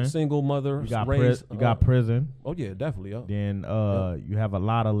 prison. single mother You got raised. you got prison. Oh yeah, definitely. Yeah. Then you have a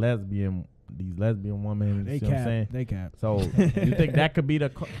lot of lesbian women. They You see what I'm saying? cap. They cap. So you think that could be the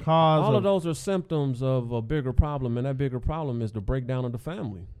cause? All of those are symptoms of a bigger problem, and that bigger problem is the breakdown of the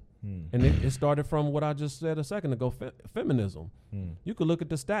family. And it started from what I just said a second ago, feminism. You could look at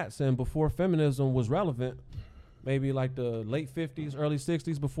the stats, and before feminism was relevant, maybe like the late 50s, early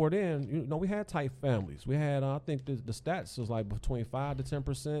 60s, before then, you know, we had tight families. We had, I think the stats was like between 5 to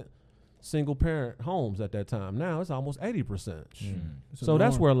 10% single parent homes at that time. Now it's almost 80%. So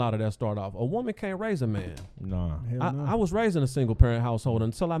that's where a lot of that started off. A woman can't raise a man. Nah. I was raised in a single parent household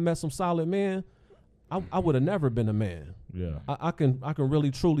until I met some solid men. I would have never been a man. Yeah. I can really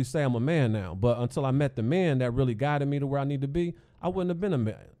truly say I'm a man now. But until I met the man that really guided me to where I need to be, I wouldn't have been a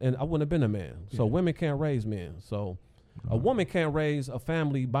man. And I wouldn't have been a man. So women can't raise men. So a woman can't raise a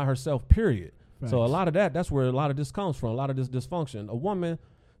family by herself, period. So a lot of that's where a lot of this comes from, a lot of this dysfunction. A woman,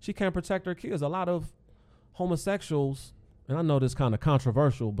 she can't protect her kids. A lot of homosexuals and I know this kind of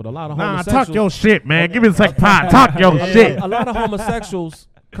controversial, but a lot of Nah, homosexuals. talk your shit, man. Give me a second time. Talk your shit. A lot of homosexuals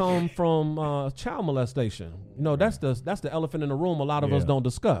come from child molestation. You know, that's the elephant in the room. A lot of us Yeah. don't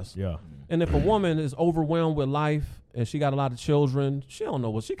discuss. Yeah. And if a woman is overwhelmed with life and she got a lot of children, she don't know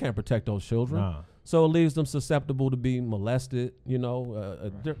what she can't protect those children. Nah. So it leaves them susceptible to be molested.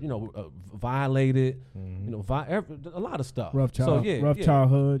 Violated. You know, a lot of stuff. Rough child, So yeah, rough yeah.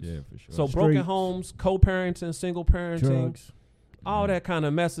 childhoods, Yeah, for sure. So broken Streets. homes, co-parenting, single parenting, drugs. all that kind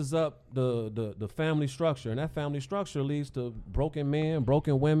of messes up the family structure, and that family structure leads to broken men,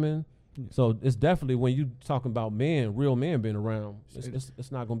 broken women. So it's definitely, when you talking about men, real men being around,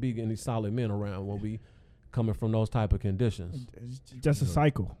 it's not going to be any solid men around when we coming from those type of conditions. It's just a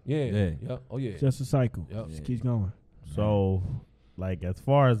cycle. Yeah. Yeah. Yep. Oh yeah. Just a cycle. Yep. Just keeps going. So, like, as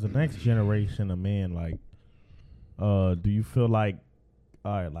far as the next generation of men, like, do you feel like,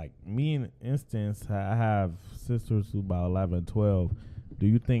 all right, like me, in instance, I have sisters who about 11, 12. Do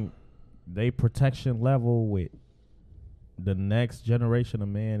you think they protection level with the next generation of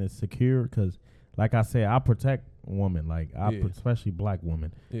men is secure? Because, like I said, I protect women, like Yeah. especially black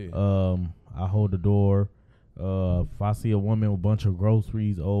women. Yeah. I hold the door. If I see a woman with a bunch of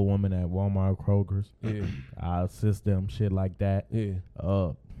groceries, old woman at Walmart, Kroger's, Yeah. I assist them, shit like that. Yeah.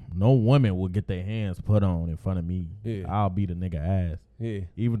 No woman will get their hands put on in front of me. Yeah. I'll beat a nigga ass. Yeah.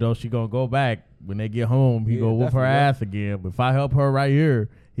 Even though she gonna go back when they get home, he Yeah, gonna whoop her definitely. ass again. But if I help her right here,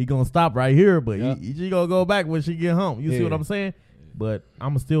 he gonna stop right here. But Yeah. she gonna go back when she get home. You see Yeah. what I'm saying? But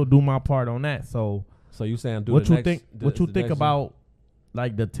I'ma still do my part on that. So So you saying do what the you next, think? the- What you the think next- about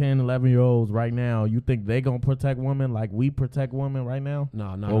like the 10, 11-year-olds right now? You think they gonna protect women like we protect women right now?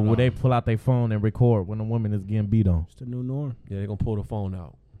 No, no. Or will they pull out their phone and record when a woman is getting beat on? It's the new norm. Yeah, they gonna pull the phone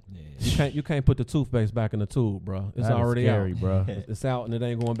out. Yeah. You can't put the toothpaste back in the tube, bro. It's That is already scary, out. bro. It's out and it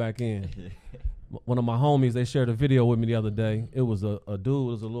ain't going back in. One of my homies, they shared a video with me the other day. It was a dude,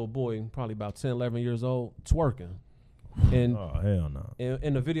 it was a little boy, probably about 10, 11 years old, twerking. And Oh hell no.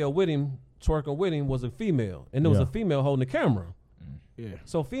 in the video with him, twerking with him, was a female. And there was Yeah. a female holding the camera. Yeah.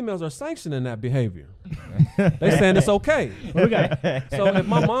 So females are sanctioning that behavior. They saying it's okay. So if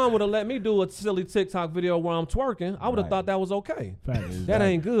my mom would have let me do a silly TikTok video where I'm twerking, I would have Right. thought that was okay. Facts. That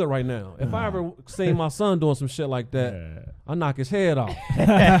ain't good right now. If I ever seen my son doing some shit like that, Yeah. I knock his head off.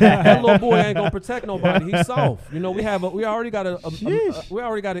 That little boy ain't gonna protect nobody. He's soft. You know, we already got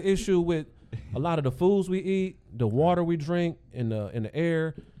an issue with a lot of the foods we eat, the water we drink, in the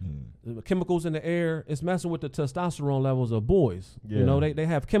air, the chemicals in the air. It's messing with the testosterone levels of boys. Yeah. You know, they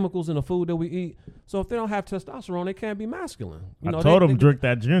have chemicals in the food that we eat. So if they don't have testosterone, they can't be masculine. You I know, told they, him they, drink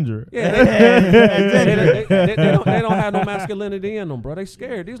that ginger. Yeah, they don't have no masculinity in them, bro. They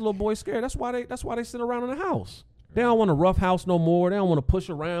scared. These little boys scared. That's why they sit around in the house. They don't want to rough house no more. They don't want to push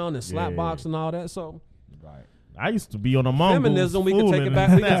around and slap Yeah. box and all that. So Right. I used to be on a Mongoose. feminism, we can take it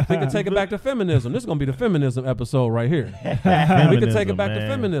back. We can take it back to feminism. This is gonna be the feminism episode right here. We can take it back to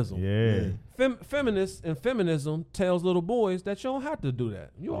feminism. Yeah. Feminists and feminism tells little boys that you don't have to do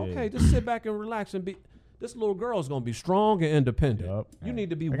that. You Yeah. okay? Just sit back and relax and be. This little girl's gonna be strong and independent. Yup. You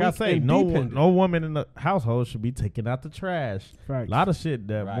need to be Like weak I say, and no dependent. woman in the household should be taking out the trash. Facts. A lot of shit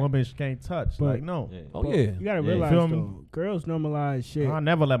that Right. women can't touch. But- like no, Yeah. Oh But yeah. You gotta Yeah. realize Feel me? though, girls normalize shit. I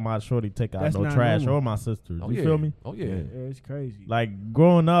never let my shorty take out That's no not trash normal. or my sisters. Oh You yeah. feel me? Oh yeah. Yeah, it's crazy. Like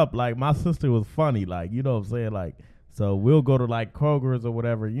growing up, like my sister was funny. Like you know what I'm saying. Like so we'll go to like Kroger's or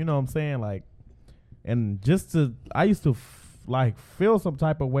whatever. You know what I'm saying. Like and just to I used to like feel some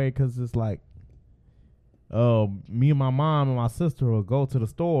type of way because it's like. Me and my mom and my sister will go to the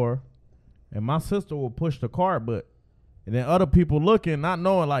store, and my sister will push the cart, and then other people looking, not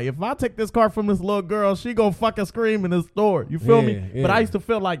knowing, like, if I take this cart from this little girl, she gonna fucking scream in the store. You feel me? Yeah, But yeah. I used to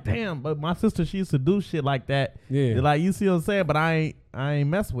feel like, damn, but my sister, she used to do shit like that. Yeah. Like, you see what I'm saying? But I ain't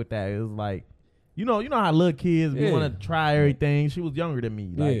mess with that. It was like, you know how little kids, we Yeah. want to try everything. She was younger than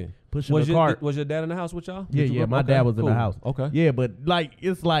me. Like, Yeah. pushing Was the cart. was your dad in the house with y'all? Yeah, Did you yeah, grow up? my Okay, dad was in the cool. house. Okay. Yeah, but like,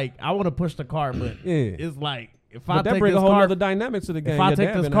 it's like, I want to push the cart, but Yeah. it's like, if I But that take bring this a whole cart, other dynamic to the game. if I Your take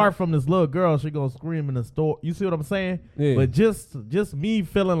dad this been cart out. from this little girl, she gonna scream in the store. You see what I'm saying? Yeah. But just me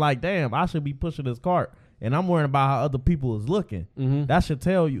feeling like, damn, I should be pushing this cart, and I'm worrying about how other people is looking. Mhm. That should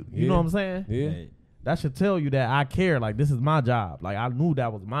tell you. You know Yeah. what I'm saying? Yeah. Hey, That should tell you that I care. Like this is my job. Like I knew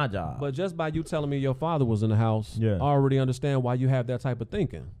that was my job. But just by you telling me your father was in the house, Yeah. I already understand why you have that type of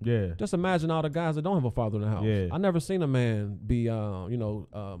thinking. yeah, Just imagine all the guys that don't have a father in the house. Yeah. I never seen a man be,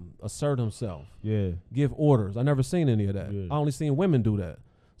 assert himself, yeah, give orders. I never seen any of that. Yeah. I only seen women do that.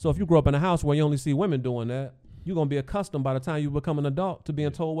 So if you grow up in a house where you only see women doing that, you're gonna be accustomed by the time you become an adult to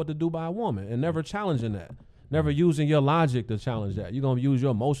being told what to do by a woman and never challenging that. Never using your logic to challenge that. You're gonna use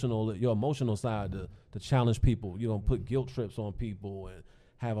your emotional side to challenge people. You're gonna put guilt trips on people and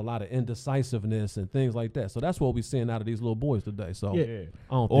have a lot of indecisiveness and things like that. So that's what we're seeing out of these little boys today. So Yeah.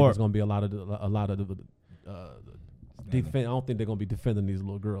 I don't think it's gonna be a lot of the defend. I don't think they're gonna be defending these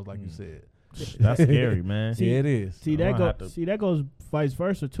little girls like you said. That's scary, man. See, Yeah, it is. See I'm that gonna have to- that goes vice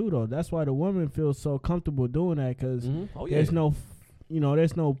versa too though. That's why the woman feels so comfortable doing that because Oh yeah. there's no,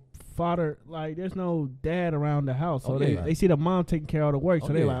 there's no father, like there's no dad around the house. So Oh, they, yeah. they see the mom taking care of the work. So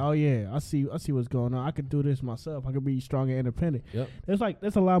Oh, they're yeah. like, oh yeah, I see what's going on. I can do this myself. I can be strong and independent. Yep.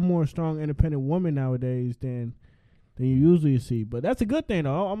 There's a lot more strong independent women nowadays than you usually see. But that's a good thing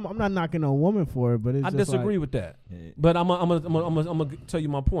though. I'm not knocking a woman for it, but it's I just disagree like, with that. Yeah. But I'm gonna tell you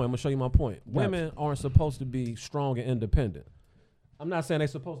my point. I'm gonna show you my point. Women aren't supposed to be strong and independent. I'm not saying they're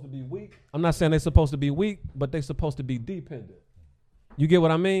supposed to be weak. I'm not saying they're supposed to be weak, but they're supposed to be dependent. You get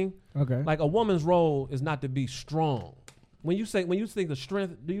what I mean? okay. Like a woman's role is not to be strong. When you think of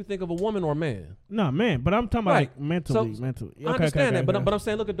strength, do you think of a woman or a man? No, man, but I'm talking about Right. like mentally. So, mentally. I understand that, but I'm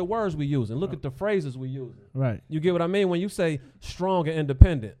saying look at the words we use and look at the phrases we use. right. You get what I mean? When you say strong and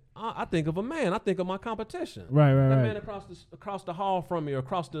independent, I think of a man. I think of my competition. Right, That right, man right. across the hall from me or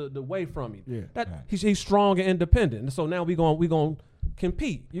across the way from me. Yeah. That Right. he's strong and independent. And so now we going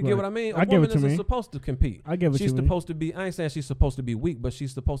compete. You get Right. what I mean? A I get woman what you isn't mean. supposed to compete. I get what She's you mean. supposed to be. I ain't saying she's supposed to be weak, but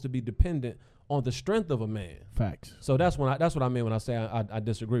she's supposed to be dependent on the strength of a man. Facts. So that's what I mean when I say I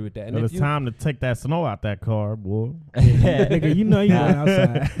disagree with that. And But if it's you, time to take that snow out that car, boy. Nigga, you know you going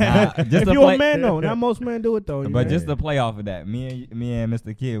outside. Just If to you a play- man though, not most men do it though. But know? just to play off of that, me and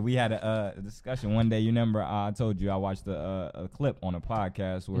Mr. Kid, we had a discussion one day. You remember I told you I watched a clip on a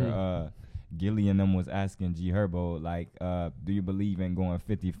podcast where Gilly and them was asking G Herbo like, do you believe in going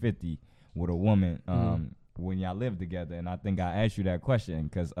 50-50 with a woman when y'all live together? And I think I asked you that question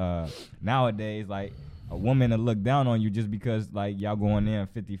because nowadays like a woman will look down on you just because like y'all going in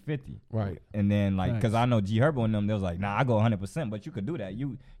 50-50. right. And then like, cause Facts. I know G Herbo and them, they was like, nah, I go 100%, but you could do that.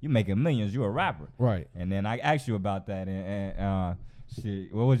 You making millions. You a rapper. Right. And then I asked you about that, and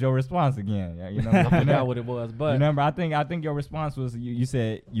shit, what was your response again? Yeah, you know, I forgot what it was, but remember, I think your response was you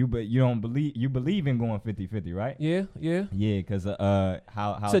said you don't believe in going 50-50, right? yeah. Yeah, cause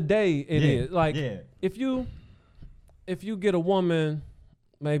how Today it is Yeah, like yeah. if you get a woman,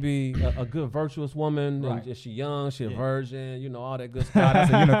 maybe a good virtuous woman, Right. and she young, she a Yeah. virgin, all that good Nah, stuff.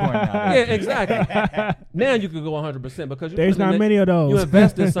 that's a unicorn now. Yeah, exactly. Now you could go 100% because There's not many of those. You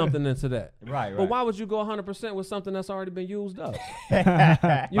invested something into that. Right. But why would you go 100% with something that's already been used up? You Like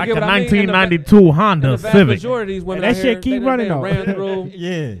get the what I mean? And 1992 and Honda the vast Civic. majority of these women And that out shit here, keep they running though. ran through.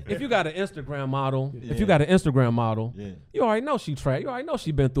 Yeah. If you got an Instagram model, Yeah. Yeah. you already know she trapped. You already know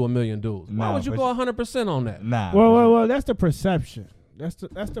she been through a million dudes. Why Nah, would you but go 100% on that? Nah. Well, that's the perception. That's the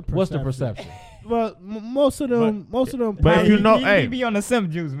perception. What's the perception? Well, most of them. But if you know, he hey, be on the simp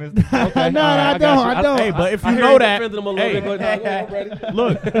juice, mister. Okay, No, all right, I got don't. you. I don't. hey, but if I you hear know that, defended them a little hey, bit, but go ahead.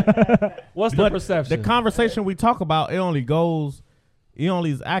 look, What's the but perception? the conversation we talk about, it only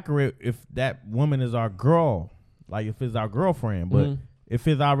is accurate if that woman is our girl, like if it's our girlfriend. But Mhm. if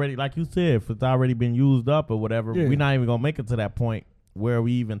it's already, like you said, if it's already been used up or whatever, Yeah. we're not even gonna make it to that point where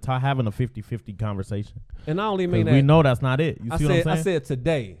we even having a 50-50 conversation. And I only 'Cause mean we that. know that's not it. You see what I'm saying? I said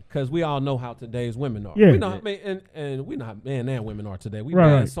today because we all know how today's women are. Yeah. We know, I mean, and we know how men and women are today. We've Right,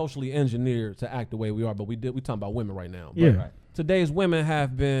 been right. socially engineered to act the way we are, but we talking about women right now. But Yeah. today's women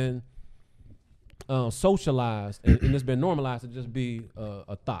have been socialized and it's been normalized to just be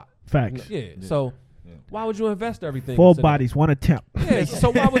a thought. Facts. Yeah. So why would you invest everything? Full into that? bodies, one attempt. Yeah.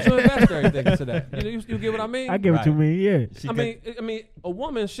 So why would you invest everything into that? You get what I mean? I get what you Right. mean. Yeah. I mean, a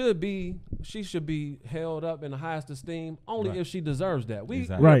woman should be held up in the highest esteem only Right. if she deserves that. We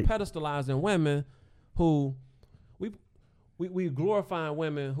Exactly. Right. we're pedestalizing women who we glorifying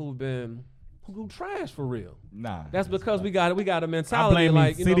women who trash for real. Nah. That's because we got a I mentality blame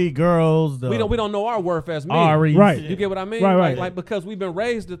like these city girls. we don't know our worth as men. Aries. Right. You get what I mean? Right. Like because we've been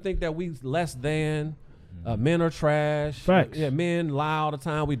raised to think that we less than. Men are trash. Facts. Yeah, men lie all the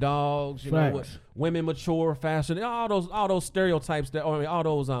time. We dogs. You know, Facts. women mature faster. All those stereotypes all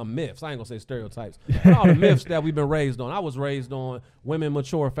those myths. I ain't gonna say stereotypes. But all the myths that we've been raised on. I was raised on women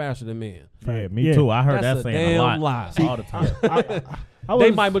mature faster than men. Yeah, me Yeah. too. I heard That's that a saying a damn lot lie. all the time. I They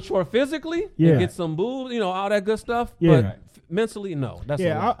was- might mature physically Yeah. and get some boobs, all that good stuff. Yeah. But mentally, no. That's a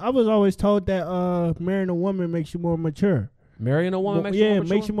Yeah, lie. I was always told that marrying a woman makes you more mature. Marrying a woman makes yeah, you more it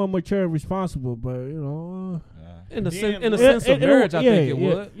makes you mature? more mature and responsible. But in the Then- sense Yeah, of marriage, I think it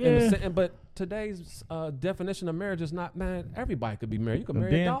yeah, would. yeah. But today's definition of marriage is not, man, everybody could be married. You could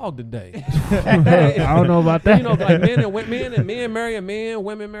marry then- a dog today. I don't know about that. You know, like men marrying men,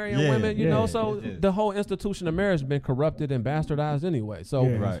 women marrying Yeah, women, you know, so yeah. the whole institution of marriage has been corrupted and bastardized anyway. So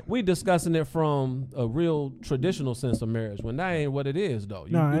Yeah. Right. we discussing it from a real traditional sense of marriage when that ain't what it is, though.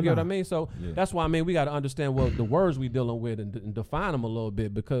 You, No, you I get what know. I mean? So Yeah. that's why, I mean, we got to understand what the words we dealing with and define them a little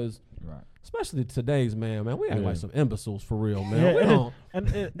bit, because Right. especially today's man, we act Yeah. like some imbeciles for real, man. Yeah, We and don't. and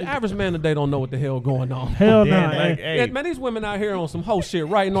The average man today don't know what the hell going on. hell no. Then, like, Yeah, hey, man, these women out here on some whole shit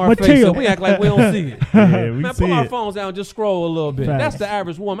right in our But face, chill. and we act like we don't see it. yeah, we Man, see pull our it. phones down and just scroll a little bit. Facts. That's the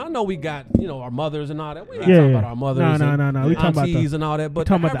average woman. I know we got, our mothers and all that. We ain't Yeah, talking yeah. about our mothers No, and no. We talking about aunties the- and all that. But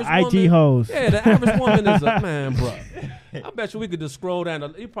talking about the average IG woman, hoes. Yeah, the average woman is a man, bro. I bet you we could just scroll down.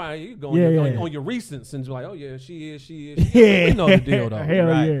 You go Yeah, on your recents and you're like, oh yeah, she is. Yeah. We know the deal though. Hell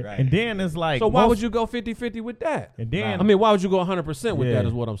Right, yeah. right. And then it's like, So why most- would you go 50-50 with that? And then, I mean, why would you go 100% with Yeah. that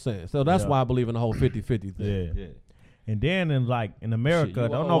is what I'm saying. So that's Yeah. why I believe in the whole 50-50 thing. yeah. Yeah. And then in like in Shit, America, you a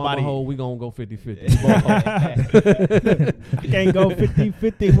don't hoe, I'm a nobody. hoe, we gonna go 50-50. We both hoes. I can't go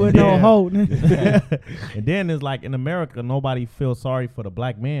 50-50 with no Yeah. hoe. And then it's like in America, nobody feels sorry for the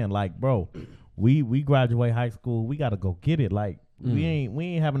black man. Like, bro, we graduate high school, we gotta go get it. Like, we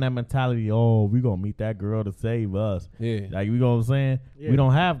ain't having that mentality. Oh, we gonna meet that girl to save us. Yeah. Like, you know what I'm saying? Yeah. We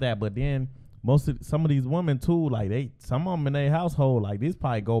don't have that. But then some of these women too, like some of them in their household, like this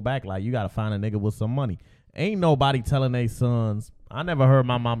probably go back. Like, you gotta find a nigga with some money. Ain't nobody telling their sons. I never heard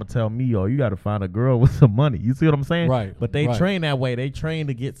my mama tell me, "Oh, you got to find a girl with some money." You see what I'm saying? Right, But they right. train that way. They train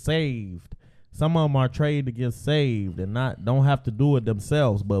to get saved. Some of them are trained to get saved and don't have to do it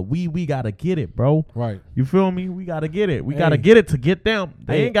themselves. But we gotta get it, bro. Right. You feel me? We gotta get it. We Hey. gotta get it to get them.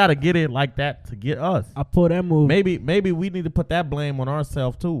 They Hey. ain't gotta get it like that to get us. I pull that move. Maybe we need to put that blame on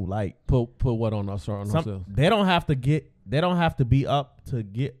ourselves too. Like, Put what on us? On ourselves? they don't have to be up to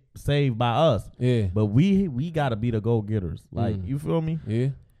get saved by us. Yeah. But we gotta be the go getters. Like, you feel me? Yeah.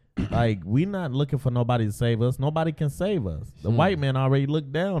 Like, we not looking for nobody to save us. Nobody can save us. The Hmm. white man already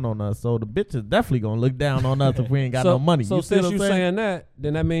looked down on us, so the bitch is definitely gonna look down on us if we ain't got no money. So you see since what I'm you saying? saying that,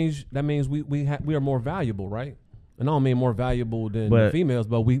 then that means we are more valuable, right? And I don't mean more valuable than the But- females,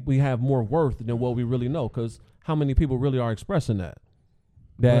 but we have more worth than what we really know. Because how many people really are expressing that?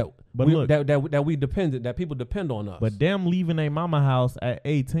 But look- that people depend on us. But them leaving their mama house at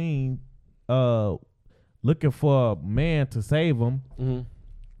 18, looking for a man to save them, Mhm.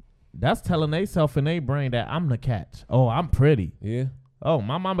 that's telling they self in their brain that I'm the catch. Oh, I'm pretty. Yeah. Oh,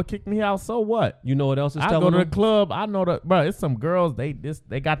 my mama kicked me out. So what? You know what else is I telling go to the them? club. I know that, bro. It's some girls. They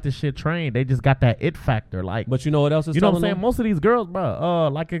got this shit trained. They just got that it factor. Like, But you know what else is you know telling what I'm saying? them? Most of these girls, bro.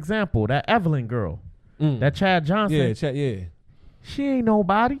 Like example, that Evelyn girl, that Chad Johnson. Yeah. She ain't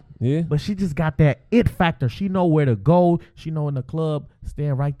nobody, Yeah. but she just got that it factor. She know where to go. She know in the club,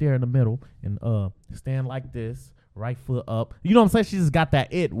 stand right there in the middle and stand like this, right foot up. You know what I'm saying? She just got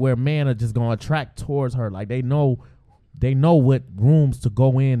that it where men are just gonna attract towards her. Like, they know what rooms to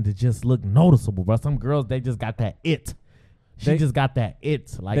go in to just look noticeable, bro. Some girls, they just got that it. She They- just got that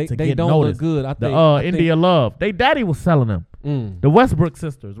it, like, to they get don't noticed. look good. I think The India Love, they daddy was selling them. The Westbrook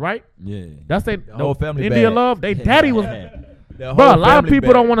sisters, right? Yeah. That's the whole family India bad. Love. They daddy was, The bro. A whole lot of family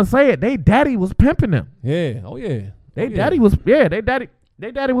people don't bad. want to say it. They daddy was pimping them. Yeah. Oh yeah. They Oh, yeah. daddy was,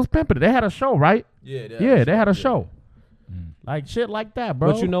 they daddy was pimping it. They had a show, right? Yeah, They had a show, like shit like that,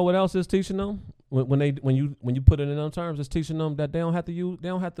 bro. But you know what else is teaching them? When you put it in them terms, it's teaching them that they don't have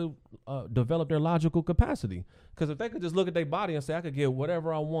to develop their logical capacity. Because if they could just look at their body and say, I could get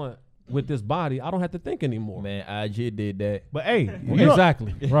whatever I want with this body, I don't have to think anymore. Man, IG did that. But hey,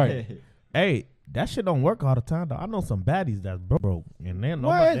 Exactly. Right. hey, that shit don't work all the time, though. I know some baddies that's broke, and then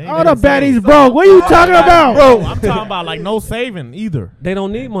What? All the baddies broke. What are you talking about? bro. I'm talking about like no saving either. They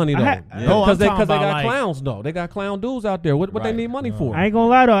don't need money though. No, Because I'm they talking got about, like- clowns though. They got clown dudes out there. What they Right. need money for? I ain't gonna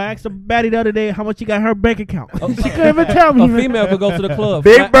lie though. I asked a baddie the other day how much she got in her bank account. She couldn't even tell me. A female could go to the club.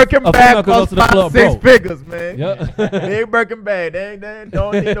 Big flat- Birkin a female bag could go costs to the club 6 broke. figures, man. Yeah. Big Birkin bag. They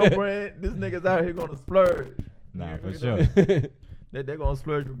don't need no brand. This nigga's out here gonna splurge. Nah, for You sure. know? They're gonna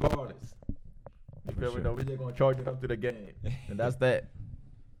splurge regardless. You feel me? Though we just gonna charge it up to the game, and that's that.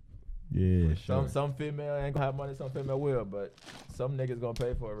 Yeah, Some female ain't gonna have money, some female will, but some niggas gonna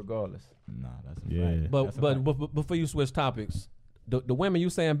pay for it regardless. Nah, that's a Yeah. fact. But That's a but, fact. but before you switch topics, the women you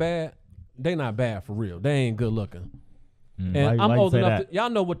saying bad, they not bad for real. They ain't good looking. And Why- I'm why you old say enough. that? Y'all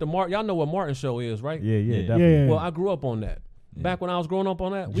know what y'all know what Martin show is, right? yeah, Yeah. definitely. Yeah. Well, I grew up on that. Yeah. Back when I was growing up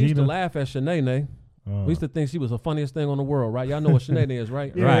on that, we used to Gina. laugh at Shanae. We used to think she was the funniest thing on the world, right? Y'all know what Shanae is,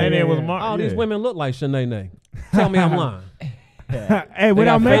 right? Yeah, Right, and it was yeah. Martin. All these women look like Shanae. Tell me I'm lying. Hey, They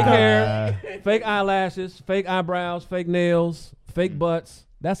without got fake makeup. hair, fake eyelashes, fake eyebrows, fake nails, fake butts.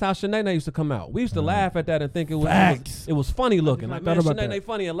 That's how Shanae used to come out. We used to laugh at that and think it Facts. was funny looking. Like, thought man, about Shanae that.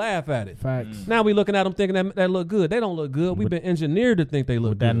 funny and laugh at it. Facts. Now we looking at them thinking that look good. They don't look good. We've been engineered to think they look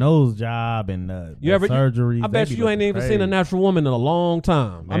With good. that nose job and You ever? surgeries. I bet you ain't even seen a natural woman in a long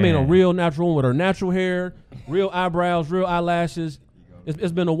time. I mean, a Man. real natural woman with her natural hair, real eyebrows, real eyelashes.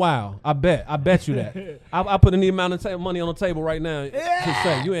 It's been a while. I bet you that. I put any amount of money on the table right now to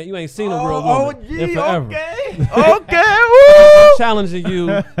say you ain't seen a real woman in forever. Okay. I'm challenging you.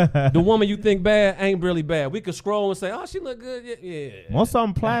 The woman you think bad ain't really bad. We could scroll and say, oh, she look good. Yeah. Want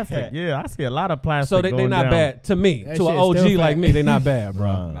something plastic? Yeah, I see a lot of plastic. So they going not down. bad to me. That To an shit OG still like fat. me, they not bad, bro.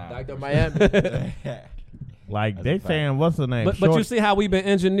 Bruh. Dr. Miami. Like they saying, what's the name? But you see how we've been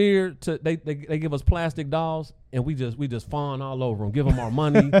engineered to they give us plastic dolls and we just fawn all over them, give them our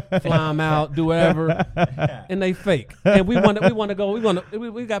money, fly them out, do whatever, and they fake. And we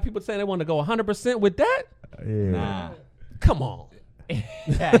got people saying they want to go 100% with that. Yeah. Nah. Come on,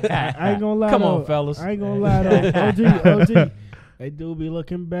 I ain't gonna lie. Come on, though. fellas. I ain't gonna lie though. OG. They do be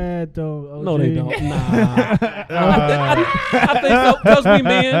looking bad though. OG. no, they don't. Nah, I think so because we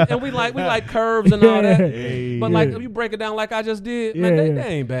men and we like curves and all that. Hey. But like if you break it down like I just did, man, Yeah, they yeah.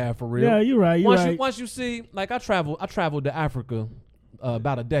 ain't bad for real. Yeah, you're right. You're right. Once you see, like I traveled to Africa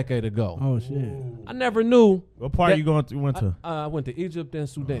about a decade ago. Oh shit. I never knew. What part you went to? I went to Egypt and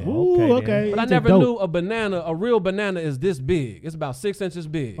Sudan. Ooh, Okay, okay. But I It's never dope. knew a real banana is this big. It's about 6 inches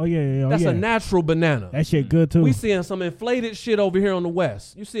big. Oh yeah. That's yeah. a natural banana. That shit good too. We seeing some inflated shit over here on the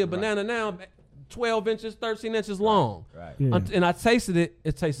west. You see a banana now 12 inches, 13 inches long. Right. Yeah. And I tasted it.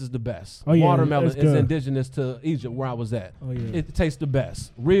 It tastes the best. Oh, yeah, Watermelon it's is good. indigenous to Egypt where I was at. Oh, yeah. It tastes the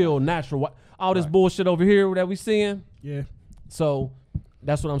best. Real, natural. All this bullshit over here that we seeing. Yeah. So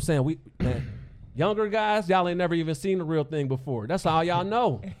that's what I'm saying. Man, younger guys, y'all ain't never even seen the real thing before. That's all y'all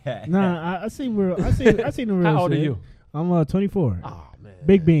know. Nah, I see real. I see the real. How old are shit. you? I'm 24. Oh man,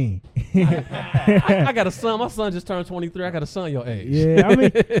 Big Bean. I got a son. My son just turned 23. I got a son your age. Yeah, I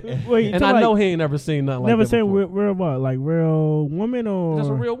mean, wait, And I know he ain't never seen nothing like never that seen before. real what, like real woman or Just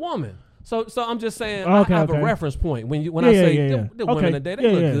a real woman. So I'm just saying Okay, I have okay. a reference point when Yeah, I say yeah. the Okay. women today they Yeah,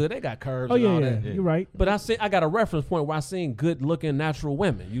 look yeah. good. They got curves Oh and yeah, all yeah, that. you're right. But I got a reference point where I seen good looking natural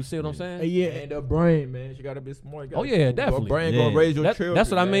women. You see what I'm saying? Yeah, And the brain, man. She gotta be smart. Oh, yeah, definitely. Her brain Yeah. gonna raise your children. That's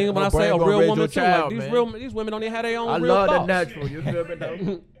what I mean man. when Her I say brain a gonna real raise woman your too. child, Like man. these women don't even have their own I real love thoughts. the natural. You feel me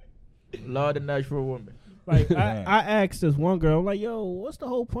though? Love the natural woman. like I Man. asked this one girl, I'm like, yo, what's the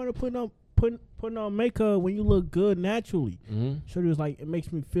whole point of putting on makeup when you look good naturally? Mhm. She was like, it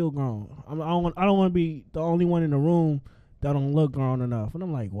makes me feel grown. I don't want to be the only one in the room that don't look grown enough. And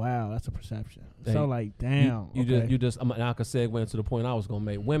I'm like, wow, that's a perception. Hey, So like, damn. You just I could segue into the point I was gonna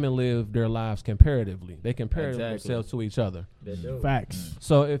make. Women live their lives comparatively. They compare Exactly. themselves to each other. Facts.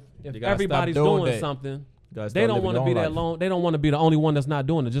 So if You gotta stop everybody's doing doing that. something, Gotta they start don't living want to your be own that life. long. They don't want to be the only one that's not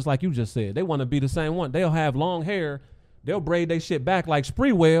doing it. Just like you just said, they want to be the same one. They'll have long hair. They'll braid their shit back like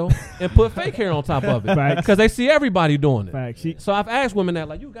Spreewell and put fake hair on top of it Facts. because they see everybody doing it. Facts. So I've asked women that,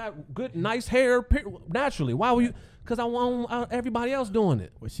 like, you got good, nice hair naturally. Why were you? Because I want everybody else doing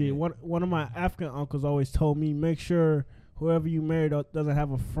it. Well, see, one of my African uncles always told me, make sure whoever you married doesn't have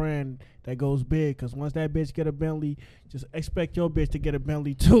a friend that goes big, because once that bitch get a Bentley, just expect your bitch to get a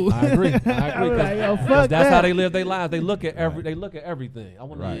Bentley too. I agree. I was like, yo, 'cause fuck that's that. how they live their lives. They look at everything. I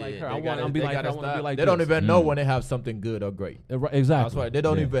want to be like her. I want to be like her. I want to be like They don't this. even know when they have something good or great. Exactly. That's why they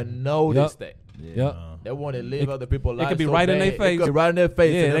don't even notice that. Yep. They want to live other people's lives. could be so right in bad. their face. It could be right in their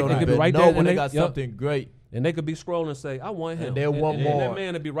face. Yeah, and they they don't could be even right know there when and they they- got yep. something great. And they could be scrolling and say, I want him. And they want And that more.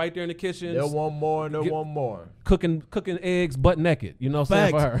 man would be right there in the kitchen They want more and they Get- want more. cooking eggs butt naked. You know what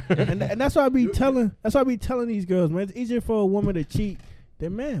I'm saying, Facts. for her. and that's why I be telling. That's why I be telling these girls, man. It's easier for a woman to cheat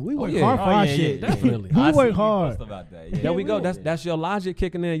than man. We work yeah. hard for our shit. definitely. We I see work you hard. post about that. Yeah. There we go. we- That's your logic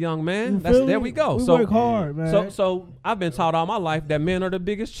kicking in, young man. You That's feel there me? we go. We so work hard, man. So I've been taught all my life that men are the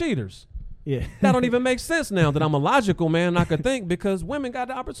biggest cheaters. Yeah. That don't even make sense now that I'm a logical man and I could think, because women got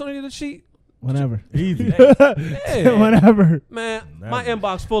the opportunity to cheat. Whatever. Easy. Yeah. Whatever. Man, my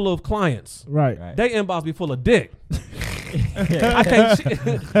inbox full of clients. Right. Right. They inbox me full of dick.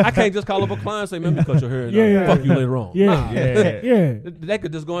 I can't just call up a client and say, man, let me cut your hair and Yeah. fuck you later on. Yeah. Nah. Yeah. Yeah. They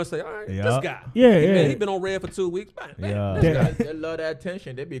could just go and say, all right, Yeah. this guy. Yeah, He yeah. been on red for 2 weeks. Man, Yeah. this Yeah. guy. They love that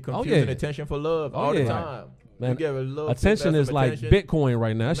attention. They be Oh, confusing yeah. attention for love Oh, all yeah. the time. Man, give a little attention is like attention. Bitcoin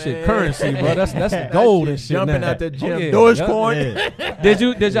right now. That shit Man. currency, bro. That's gold and shit. Jumping now. out the gym, yeah. Dogecoin.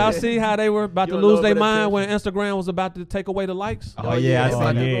 Yeah. Did y'all see how they were about to You a lose little their bit mind when attention. Instagram was about to take away the likes? Oh, yeah, I it's see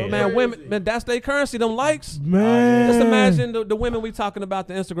about to that. go Man, crazy. women, man, that's their currency. Them likes. Man, Just imagine the women we talking about,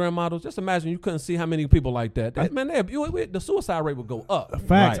 the Instagram models. Just imagine you couldn't see how many people like that. Man, the suicide rate would go up.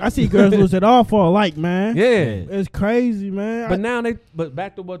 facts. Right. I see girls lose it all for a like, man. Yeah. It's crazy, man. But now but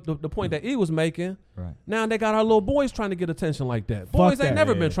back to what the point that E was making. Right. Now they got our little boys trying to get attention like that. Boys that. ain't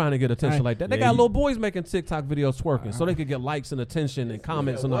never Yeah. been trying to get attention Right. like that. They Yeah, got you- little boys making TikTok videos twerking so they could get likes and attention and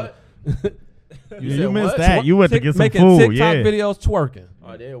comments and all. What? You said missed what? that. You went to get some making food. TikTok Yeah. videos twerking.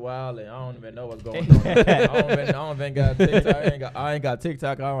 Oh, they're wild. I don't even know what's going on. I don't even got TikTok. I ain't got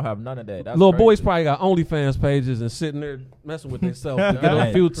TikTok. I don't have none of that. That's Little crazy. boys probably got OnlyFans pages and sitting there messing with themselves to get a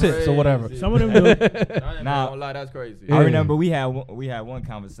Right. few tips or whatever. Crazy. Some of them do. I ain't Nah. gonna lie, that's crazy. Yeah. I remember we had one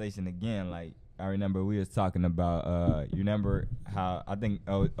conversation again. Like I remember we was talking about. You remember how I think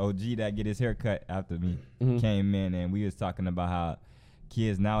OG that get his hair cut after me Mhm. came in, and we was talking about how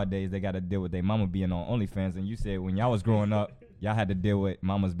kids nowadays they got to deal with their mama being on OnlyFans, and you said when y'all was growing up, y'all had to deal with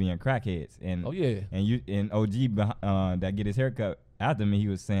mamas being crackheads, and Oh yeah. and OG that get his hair cut after me, he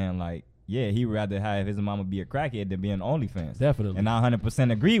was saying like, yeah, he would rather have his mama be a crackhead than be on OnlyFans. Definitely. And I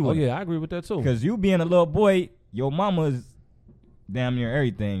 100% agree Oh with it. yeah, I agree with that too. Because you being a little boy, your mama's damn near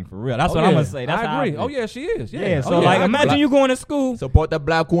everything for real. That's Oh, what yeah. I'm gonna say. That's how I agree. feel. Oh yeah, she is. Yeah. Yeah. Oh, So yeah, like, I agree. imagine you going to school. Support the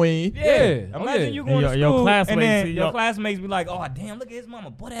black queen. Yeah. Oh, Imagine yeah. you going to Your school, classmates and then see your your- classmates be like, "Oh damn, look at his mama,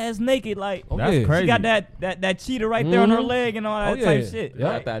 butt ass naked." Like, Oh, That's yeah. crazy. she got that cheetah right there on her Mhm. leg and all that Oh, type yeah. shit. Yeah.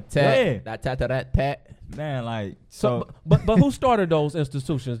 Like, That tat. Yeah. That tat. Man, like, So, but who started those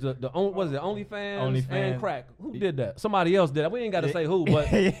institutions? What is it? OnlyFans, OnlyFans. and crack. Who did that? Somebody else did that. We ain't got to say who, but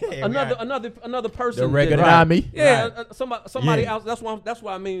Yeah, another person. The did regular that. army. Yeah, Right. somebody Yeah. else. That's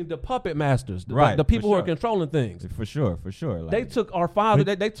what I mean. The puppet masters, Right, the people for who are sure. controlling things. for sure. Like, They took our father.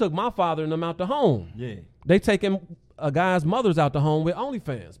 They took my father and them out the home. yeah. They taking a guy's mothers out the home with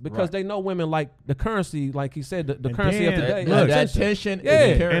OnlyFans because Right. they know women like the currency, like he said, the And currency of then- today. Look, That attention. tension Yeah.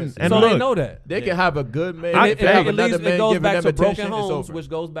 is the currency. And so look, they know that. They can have a good man. And if it, they have it another leads, man it goes giving back them to broken attention, it's homes, over. which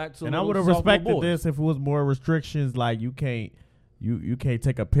goes back to And I little would have soft little respected boys. this if it was more restrictions, like you can't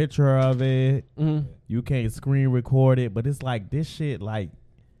take a picture of it, Mhm. you can't screen record it, but it's like this shit, like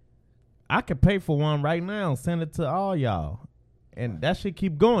I could pay for one right now, send it to all y'all, and that shit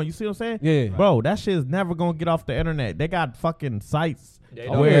keep going. You see what I'm saying? Yeah. Bro, that shit is never gonna get off the internet. They got fucking sites They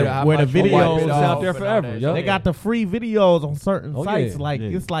Oh, don't yeah. care how where the much you wipe videos it is off out there and all forever, that yeah. shit. They got the free videos on certain Oh, sites. yeah. Like Yeah.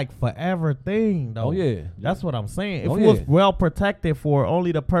 it's like forever thing though. Oh yeah. That's what I'm saying. If Oh, it was yeah. well protected for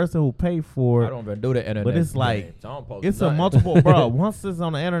only the person who paid for I it, don't even do the internet. but it's like games. I don't post it's a nothing. multiple, bro. Once it's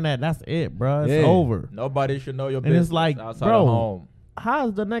on the internet, that's it, bro. It's Yeah. over. Nobody should know your And business it's like, outside bro, of home.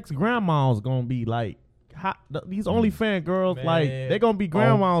 How's the next grandmas gonna be like? These OnlyFans girls, like Man. they gonna be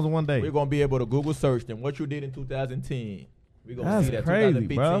grandmas one day. We're gonna be able to Google search them. What you did in 2010. We're gonna That's see that crazy,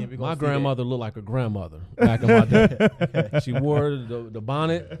 2015. bro. We gonna My see grandmother looked like a grandmother back in my day. She wore the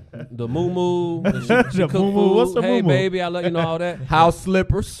bonnet, the moo-moo. She The cooked moo-moo. food. What's the Hey, moo-moo? baby, I let you know all that. that. House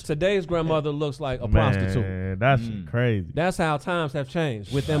slippers. Today's grandmother looks like a prostitute. Man, that's Mm. crazy. That's how times have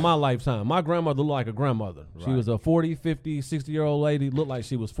changed within my lifetime. My grandmother looked like a grandmother. She was a 40, 50, 60-year-old lady, looked like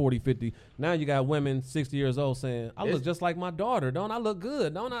she was 40, 50. Now you got women 60 years old saying, I look It's- just like my daughter. Don't I look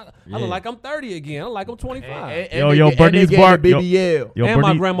good? Don't I? I Yeah. look like I'm 30 again. I look like I'm 25. Bernice Bark- BBL. Yo, and my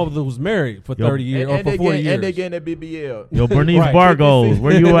Bernice, grandmother was married for Yo- 30 years or for 40 years. And they getting the BBL. yo, Bernice Right. Bargos,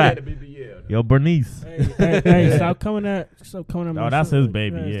 where you at? The BBL. Yo, Bernice. Hey, stop coming at my Oh, that's son. his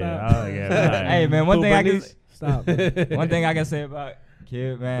baby. Yeah. stop. Oh, yeah. Hey man, one Who, thing I can Bernice? Stop. one thing I can say about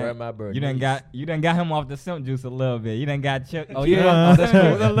Kid, man, Grandma Bernice. you done got him off the simp juice a little bit. You done got Chuck. Oh, yeah? That's true.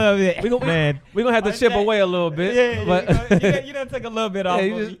 A little bit. We gonna, Man, we gonna have to chip away a little bit. Yeah, but you done took a little bit yeah, off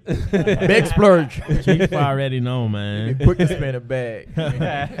you of me. just- Big splurge. Chief already know, man. Quick to spin a bag.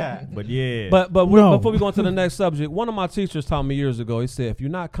 But yeah. But No. before we go on to the next subject, one of my teachers taught me years ago. He said, if you're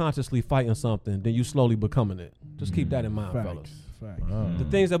not consciously fighting something, then you slowly becoming it. Just keep that in mind, fellas. Facts. The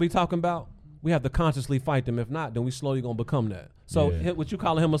things that we talking about, we have to consciously fight them. If not, then we slowly gonna become that. So what you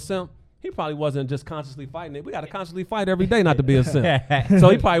calling him a simp? He probably wasn't just consciously fighting it. We got to consciously fight every day not to be a simp. So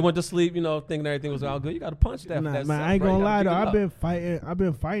he probably went to sleep, thinking everything was all good. You got to punch that. Nah, that man, simp, I ain't bro. You gonna lie gotta though. beat it up. I've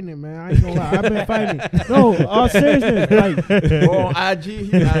been fighting it, man. I ain't gonna lie. I've been fighting it. No, all seriousness, like On IG,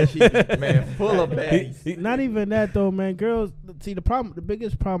 he IG, man, full of baddies. not even that though, man. Girls, see the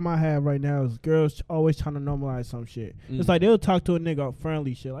biggest problem I have right now is girls always trying to normalize some shit. It's like they'll talk to a nigga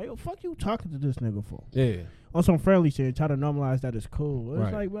friendly shit, like, "Yo, fuck you talking to this nigga for?" Yeah. On some friendly shit, and try to normalize that it's cool. It's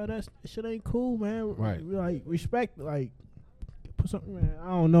Right. like, bro, that shit ain't cool, man. Right. Like respect, like put something, man. I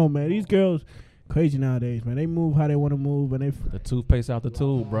don't know, man. These girls Crazy nowadays, man. They move how they want to move, and they. The toothpaste out the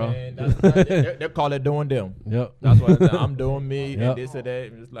tube, bro. Man, that's not, they call it doing them. Yep. That's what I'm doing me Yep. and this and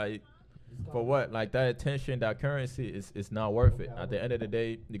that. It's like, for what? Like that attention, that currency is not worth it. At the end of the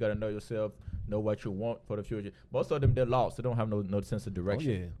day, you gotta know yourself, know what you want for the future. Most of them, they're lost. They don't have no sense of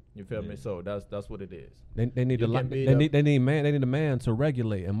direction. Oh, yeah. You feel me? So that's what it is. They need You a can be they the- need a man to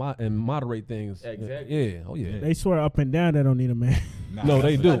regulate and moderate things. Exactly. Yeah. Oh yeah. They swear up and down they don't need a man. No,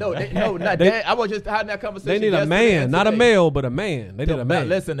 they do. No, not They- that. I was just having that conversation. They need a yesterday man, and not a today. male, but a man. They need a Now, man.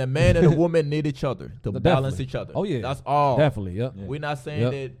 listen, a man and a woman need each other to Definitely. balance each other. Oh, yeah. That's all. Definitely. Yep. We're not saying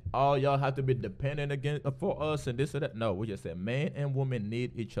Yep. that all y'all have to be dependent against for us and this or that. No, we just said man and woman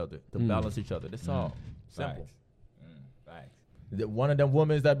need each other to balance each other. That's all. Simple. One of them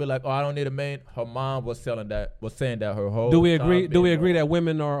women that be like, "Oh, I don't need a man." Her mom was saying that her whole. Do we time agree? Do we being agree wrong. that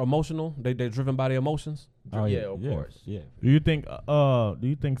women are emotional? They're driven by their emotions. Yeah, of course. Do you think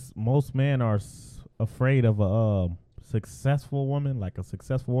most men are afraid of a successful woman, like a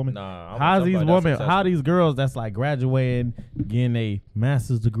successful woman? Nah. How's these women? How these girls that's like graduating, getting a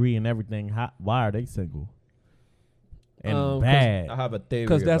master's degree and everything? Why are they single and 'Cause bad? I have a theory.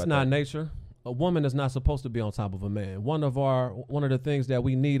 Because that's about not that. nature. A woman is not supposed to be on top of a man. One of the things that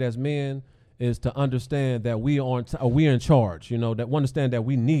we need as men is to understand that we are we're in charge. You know, that we understand that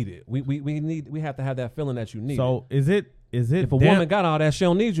we need it. We have to have that feeling that you need it. So is it If a woman got all that, she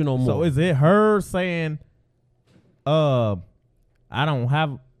don't need you no more. So is it her saying, I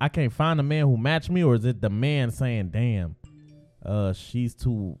can't find a man who match me, or is it the man saying, damn, she's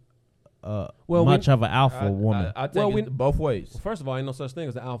too much of an alpha woman? I think it's both ways. First of all, ain't no such thing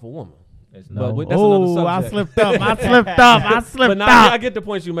as an alpha woman. It's No. not. That's another Oh, I subject. slipped up. I slipped But now up. I get the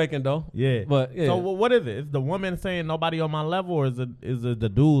points you're making, though. Yeah. But yeah. So what is it? Is the woman saying nobody on my level, or is it the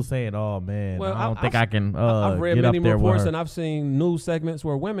dude saying, oh man, Well, I don't think I can I've read get many up there with reports her. and I've seen news segments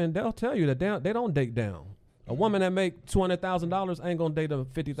where women, they'll tell you that they don't date down. A woman that make $200,000 ain't gonna date a So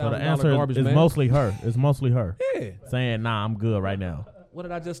the $50,000 answer garbage is man. mostly her. It's mostly her Yeah. saying, nah, I'm good right now. What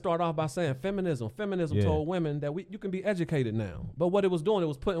did I just start off by saying? Feminism. Feminism Yeah. told women that you can be educated now. But what it was doing, it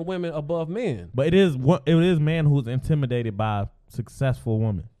was putting women above men. But it is man who's intimidated by a successful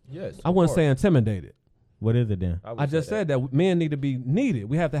woman. Yes. I wouldn't say intimidated. What is it then? I just said that men need to be needed.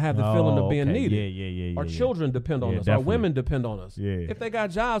 We have to have the feeling of being okay. needed. Yeah. Our children depend on Yeah, us. Our definitely. women depend on us. Yeah. If they got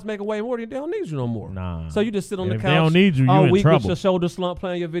jobs making way more, they don't need you no more. Nah. So you just sit on And the if couch they don't need you, you all in week trouble. with your shoulder slump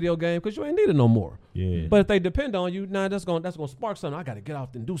playing your video game because you ain't needed no more. Yeah. But if they depend on you, that's gonna spark something. I got to get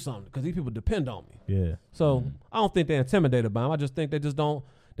out and do something because these people depend on me. Yeah. So I don't think they're intimidated by them. I just think they don't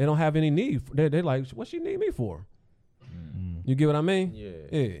have any need. They're like, what she need me for? You get what I mean? Yeah.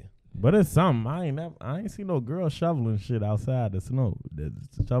 Yeah. But it's something. I ain't seen no girl shoveling shit outside the snow. They're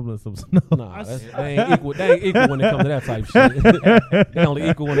shoveling some snow. Nah, they ain't equal. They ain't equal when it comes to that type shit. They only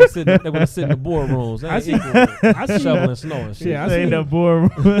equal when they sit in the boardrooms. They ain't equal I seen- shoveling snow and shit. Yeah, I They in seen- the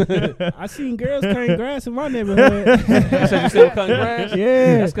boardroom. I seen girls cutting grass in my neighborhood. You said you see them cutting grass?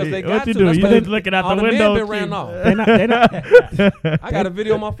 Yeah. That's because they What got you to. do? That's You 'cause just looking out all the men window, been ran Keith. off. They not, I got a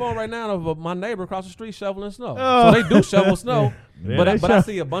video on my phone right now of my neighbor across the street shoveling snow. Oh. So they do shovel snow, Yeah, but they I shovel-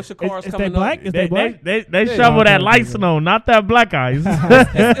 see a bunch of cars is they coming black? up. Is they black? They Yeah. shovel that Okay, light okay. snow, not that black ice.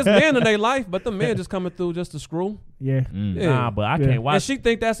 It's men in their life, but the men just coming through just to screw. Yeah. Yeah. Nah, but I Yeah. can't And watch. she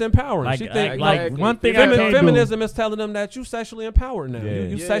think that's empowering. Like, she think like one thing I Femi- can't do. feminism is telling them that you sexually empowered now. Yeah.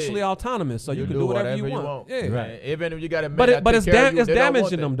 You Yeah. sexually autonomous, so you can do whatever you want. Yeah. Right. Even if you got a man But that it's take care of you, it's they don't want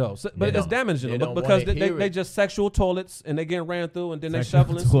damaging that. them though. So, They but it's don't. damaging They them don't because wanna hear they it. just sexual toilets and they get ran through and then they Sexual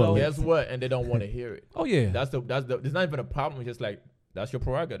shoveling snow. toilets. Guess what? And they don't want to hear it. Oh yeah, That's the. It's not even a problem. It's just like that's your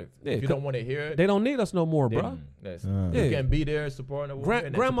prerogative. Yeah, If you 'cause don't want to hear it, they don't need us no more, then bro. that's- Yeah. you can be there supporting a woman.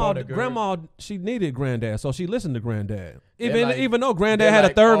 and Grandma, supporting a girl. grandma, she needed granddad, so she listened to granddad. They're Even though granddad they're had a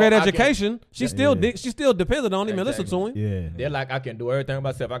like, third grade oh, I can- education, she still depended on him and listened to him. Yeah. They're like, I can do everything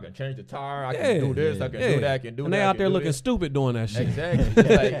myself. I can change the tire. I Yeah. can do this. I can do that. I can do and that. they I out can there do looking this. stupid doing that shit. Exactly. It's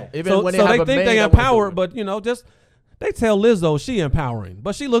like, even So, when so have they a think man they that wants to empowered, do but just they tell Lizzo she empowering,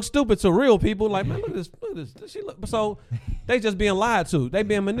 but she looks stupid to real people. Like, man, look at this. She look. So they just being lied to. They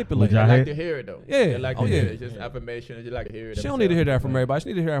being manipulated. Would They y'all like to hear it though. Yeah. They like Oh, to hear yeah. it. It's just affirmation. They like to hear it. She don't need to hear that from everybody. She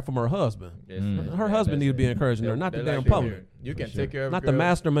need to hear that from her husband. Her husband need to be encouraging her, not the damn public. You can take care of Not a the girl.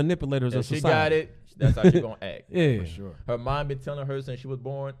 master manipulators of If she society. got it, that's how she gonna act. Yeah. Her mom been telling her since she was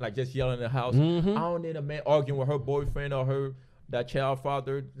born, like just yelling in the house. Mhm. I don't need a man arguing with her boyfriend or her that child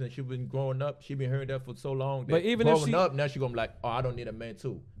father. Since she been growing up, she been hearing that for so long. But even if growing she- up, now she gonna be like, oh, I don't need a man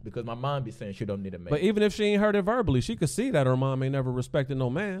too, because my mom be saying she don't need a man. But even if she ain't heard it verbally, she could see that her mom ain't never respected no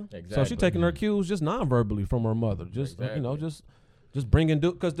man. So she Exactly. taking her cues just non-verbally from her mother. Just just bringing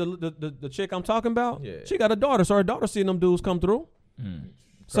because the chick I'm talking about, Yeah. she got a daughter, so her daughter seeing them dudes come through.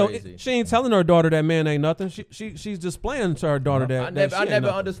 So Crazy. she ain't telling her daughter that man ain't nothing. She's displaying to her daughter that I never, she ain't never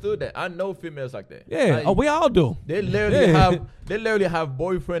nothing. understood that. I know females like that. Yeah, Like, we all do. they literally Yeah. have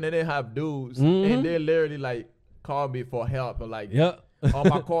boyfriend and they have dudes, Mhm. and they literally like call me for help or like, Yep. oh,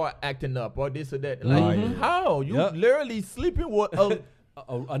 my car acting up or this or that. Like, Mhm. how you Yep. literally sleeping with a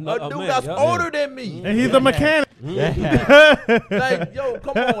A dude man, that's yep. older than me? And he's a mechanic. Like, yo,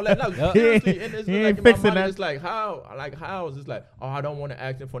 come on, like, no, Yeah. seriously. And it's He like ain't in my fixing mind, that. it's like how is this like? Oh, I don't want to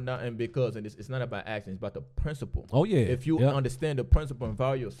ask him for nothing because, and it's not about asking, it's about the principle. Oh yeah. If you Yep. understand the principle and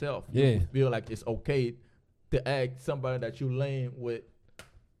value yourself, Yeah. you feel like it's okay to ask somebody that you laying with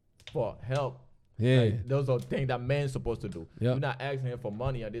for help. Yeah. Like, those are things that man's supposed to do. Yep. You're not asking him for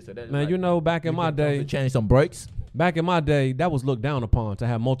money or this or that. It's Man, like, you know, back in you my can come to day, change some brakes. that was looked down upon to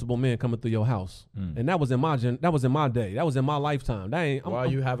have multiple men coming through your house, and that was in my day, that was in my lifetime. That ain't While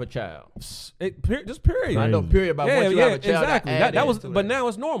you have a child. just period. I know, period. But once you have a child, exactly. add That was, into but it. now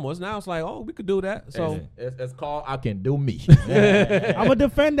it's normal. Now it's like, oh, we could do that. So it's called I can do me. I'm gonna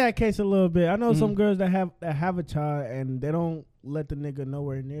defend that case a little bit. I know some girls that have a child and they don't let the nigga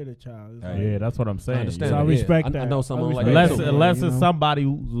nowhere near the child. It's like, Yeah, that's what I'm I saying. understand. So I that, respect I that. know someone I like respect that. Unless too. that. unless you it's know? somebody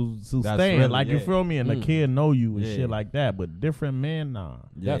who's That's staying, really- like you yeah. feel me, and the kid know you and Yeah. shit like that. But different men, nah.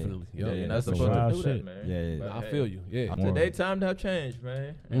 Definitely. Yeah, Yep. you're not that's supposed wild to do shit. that, man. Yeah, yeah. But I hey, feel you. Yeah. Today times have changed,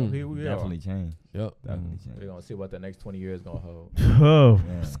 man. And here we Definitely are. changed. Yep. Definitely changed. We're gonna see what the next 20 years gonna hold. Oh,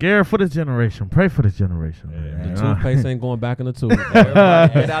 Yeah. scared for this generation. Pray for this generation. Yeah. man. The toothpaste ain't going back in the tube. Everybody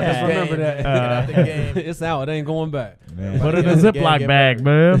get out Just the remember game. that. Get out the game. It's out. It ain't going back. Man. Put it in a Yeah, Ziploc get bag, back.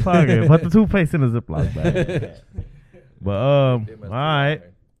 man. Fuck it. Put the toothpaste in a Ziploc bag. But all They must right.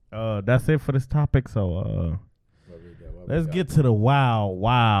 be That's it for this topic. So what we got, what we let's got. get to the wild,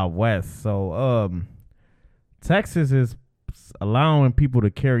 wild west. So Texas is allowing people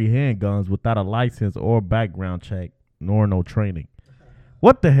to carry handguns without a license or background check, nor no training.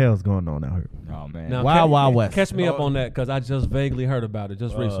 What the hell's going on out here? Oh man. Now, Wild West. Catch me up on that because I just vaguely heard about it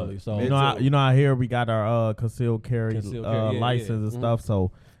just recently. So You know, out here we got our concealed carry, Concealed carry, yeah, license yeah. and stuff.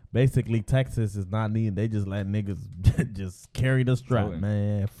 So basically, Texas is not needing. They just let niggas just carry the strap, So,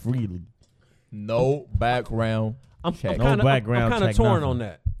 man, freely. No background I'm check. No kind background of check, torn nothing. on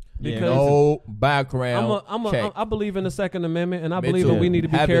that Yeah, because No background check. I believe in the Second Amendment and I Me believe too. that we need to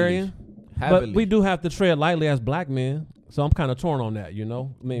be Heavily. carrying, Heavily. but we do have to tread lightly as black men. So I'm kind of torn on that, you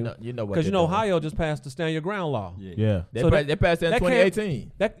know. I mean, No, you know what? because they're you know doing. Ohio just passed the Stand Your Ground law. Yeah. They, So they passed that in that can't-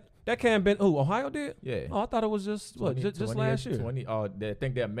 2018. That can't been. Oh, Ohio did. Yeah. Oh, I thought it was just what 20 just last year. 20, I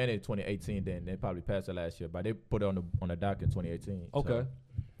think they amended it 2018. Then they probably passed it last year, but they put it on the docket in 2018. Okay. So,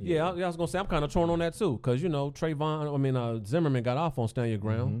 Yeah, I was gonna say I'm kind of torn on that too, because you know Zimmerman got off on Stand Your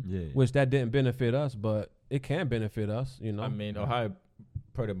Ground, Yeah. which that didn't benefit us, but it can benefit us, you know. I mean, Ohio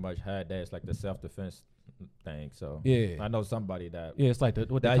pretty much had that. It's like the self-defense thing. So Yeah. I know somebody that Yeah, it's like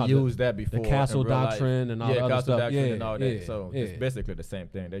what they that call used the that before. Castle in real life. Doctrine and all yeah, the other Castle stuff. Doctrine Yeah, and all yeah, that. So yeah. it's basically the same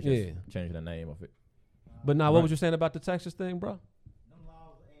thing. They just Yeah. changed the name of it. But now, what was you saying about the Texas thing, bro?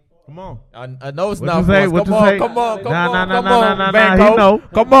 Come on. I know it's What not. you say? for us. What Come you on, say? come on, come Nah, on, nah, nah, come nah, on, nah, nah, Banco. he know.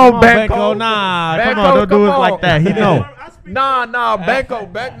 Come on, Banco. Nah, come Banco, on, don't do come it on. like that. He know. Nah, Banco,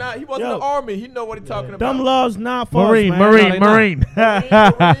 back now. He wasn't Yo. in the army. He know what he talking about. Them laws not for Marine, us, man. Marine, No, they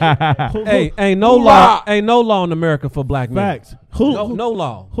Marine. Hey, ain't no law in America for black men. Facts. Who No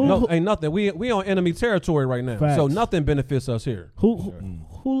law. who- No, who- ain't nothing. We on enemy territory right now, Facts. so nothing benefits us here.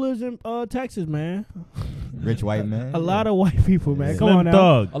 who lives in Texas, man? Rich white man. A lot of white people, man. Come Slim on now.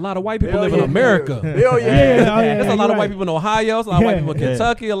 Thug. A lot of white people Hell live yeah. in America. Hell Yeah, yeah. oh, yeah, There's a lot you're of white right. people in Ohio. There's a lot of white Yeah. people in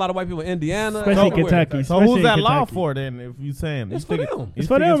Kentucky. A lot of white people in Indiana. Especially everywhere. Kentucky. So who's especially that in law Kentucky. for then? If you saying It's You for think them. you It's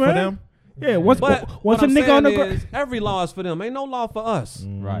for think them, man. Yeah, once But once what a I'm nigga on the saying ground. is, every law is for them. Ain't no law for us.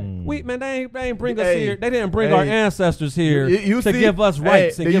 Right. We man, they ain't bring us Hey. here. They didn't bring Hey. our ancestors here You to see- give us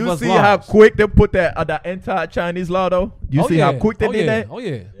rights hey, and do give you us see laws. how quick they put that anti-Chinese law though? You Oh, see yeah. how quick they Oh, did yeah. that? Oh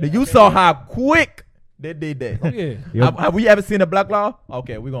yeah. You saw how quick they did that. Oh yeah. Have we ever seen a black law?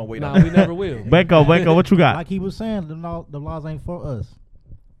 Okay, we're gonna wait Nah, on that. we never will. Banco, what you got? Like he was saying, the laws ain't for us.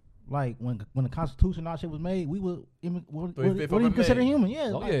 Like when the Constitution and all shit was made, we were what So we fit do for you the consider man. human?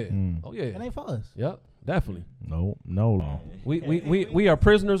 Yeah. Oh like, yeah. Mm. Oh yeah. It ain't for us. Yep. Definitely. No law. We are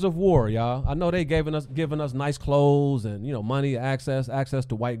prisoners of war, y'all. I know they giving us nice clothes and money, access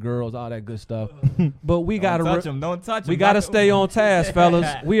to white girls, all that good stuff. But we gotta Don't touch him. Don't touch him. we gotta Dr. stay on task, fellas.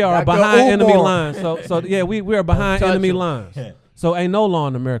 We are Dr. behind enemy Umar. lines. So yeah, we are behind touch enemy him. lines. So ain't no law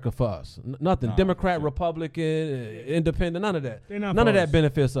in America for us. Nothing. Nah, Democrat, shit. Republican, independent, none of that. They're not None for of that us.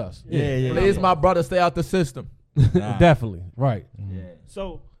 benefits us. Yeah. Please, my brother, stay out the system. Nah. Definitely. Right. Yeah.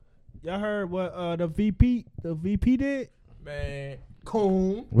 So, y'all heard what the VP did? Man,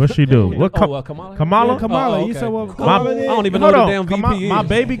 coon. What she do? What Kamala? Kamala? Yeah, Kamala. Oh, You okay. said what My- Kamala I did? don't even know Hold the on, damn VP my is.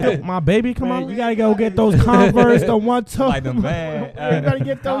 baby, my baby Man, Kamala. you gotta go get those Converse, the one toe. Like them bad. You gotta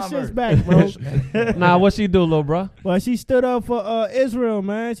get those Converse. shits back, bro. Nah, what she do, little bro? Well, she stood up for Israel,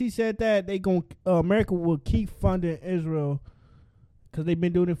 man. She said that America will keep funding Israel because they've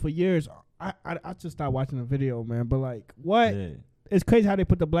been doing it for years. I just stopped watching the video, man. But like, what? Yeah. It's crazy how they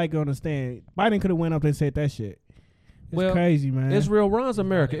put the black girl on the stand. Biden could have went up and said that shit. It's Well, crazy, man. Israel runs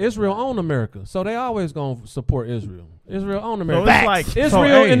America. Israel own America, so they always gonna support Israel. Israel own So America. it's like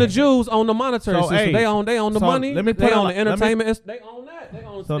Israel so, and the hey, Jews own the monetary So, system. hey, They own the so money. let me They put it own like- the entertainment. They own that. They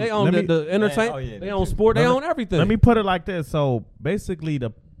own. So They own let me- the entertainment. oh, yeah, they they own do. sport. They Let me- own everything. Let me put it like this. So basically,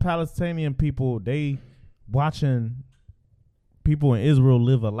 the Palestinian people, they watching people in Israel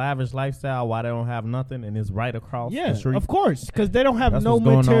live a lavish lifestyle while they don't have nothing, and it's right across Yeah, the street. of course, because they don't have That's no what's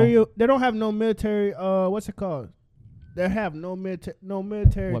going material. They don't have no military. What's it called? They have no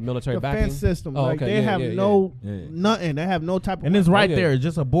military. What, military defense backing? system. Oh, like okay, they yeah, have yeah, no yeah. nothing. They have no type of. And it's right yeah. there,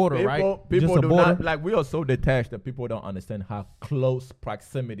 just a border, right? People just a do border. not like. We are so detached that people don't understand how close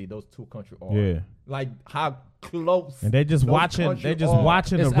proximity those two countries are. Yeah. Like how close. And they just those watching. They countries just are.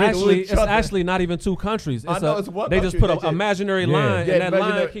 watching It's the rich. actually each other. not even two countries. I know, it's one they just country. put They an just- imaginary Yeah. line, Yeah, and that line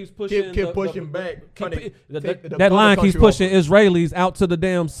imaginary- keeps pushing. keep pushing back, trying to that take the that other line keeps country pushing over. Israelis out to the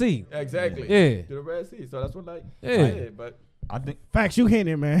damn sea. Exactly. Yeah. To the Red Sea. So that's what like. Yeah. But I think facts. You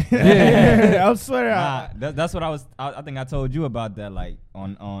hitting it, man. Yeah. I swear. nah, that's what I was. I think I told you about that, like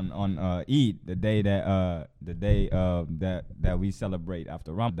on Eid, the day that we celebrate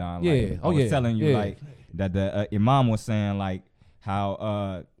after Ramadan. Yeah. Like, Oh, I was yeah. telling you Yeah. like that the Imam was saying like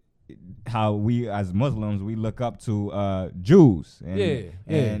how we as Muslims we look up to Jews and Yeah,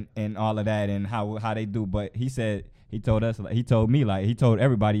 yeah. and all of that and how they do. But he said he told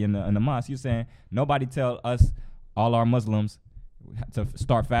everybody in the mosque. He was saying nobody tell us all our Muslims to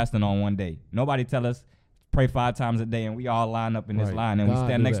start fasting on one day. Nobody tell us pray 5 times a day and we all line up in this Right. line and we God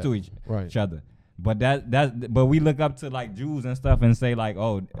stand do next that. to each Right. other. But but we look up to like Jews and stuff and say like,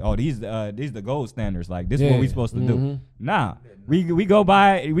 oh these the gold standards, like this is what we supposed to do. Mhm. Nah, we go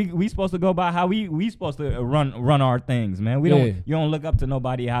by we supposed to go by how we supposed to run our things, man. We Yeah. don't you don't look up to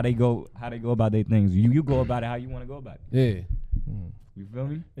nobody how they go about their things. You go about it how you want to go about it. Yeah. You feel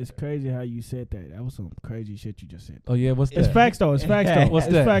me? It's crazy how you said that. That was some crazy shit you just said. Oh yeah. What's It's that? facts though. It's facts though. What's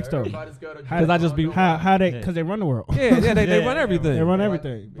it's that? facts though. everybody's got to. 'Cause I just be- How they? Because they run the world. Yeah. They Yeah. run everything. They run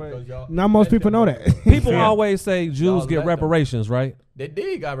everything. But Because y'all- not most people know that. People Yeah. always say Jews Y'all get let them. reparations, right? They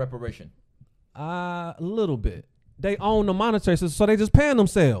did got reparation. A little bit. They own the monetary system, so they just paying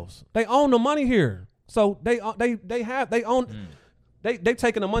themselves. They own the money here, so they own. They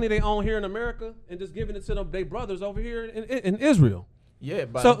taking the money they own here in America and just giving it to them their brothers over here in Israel. Yeah,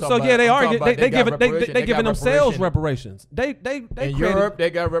 but So I'm talking yeah, about- they I'm are talking about they got giving reparation. they got giving themselves reparation. reparations. They In created- Europe, they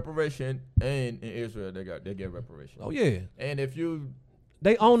got reparation, and in Israel, they get reparation. Oh yeah, And if you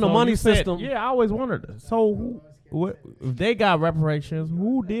they own the So money you said- system. Yeah, I always wondered. So if they got reparations,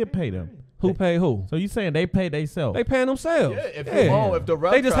 who did pay them? Who pay who? So you saying they pay themselves? They paying themselves. Yeah, if you own, if the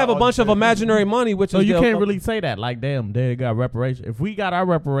They just have a bunch of imaginary money, which So is you their- can't really say that. Like, damn, they got reparations. If we got our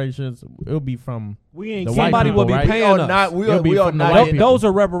reparations, it'll be from We ain't the getting white Somebody people, will be right? paying We are us. not. We It'll are. be We are from the not. white getting- people. Those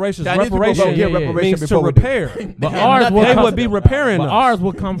are reparations. Chinese people Reparation gonna get yeah, yeah. reparation means to before we do. repair. But ours will They come would be repairing But us. ours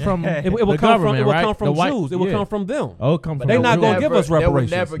will come from It will the come from government, it will right? come from The white- Jews. It will yeah. come from them. Oh, it come from They the not Jews. gonna give us They would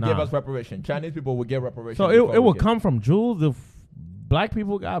reparations. never give Nah. us reparation. Chinese people would get reparation. So before it we will get come from Jews if black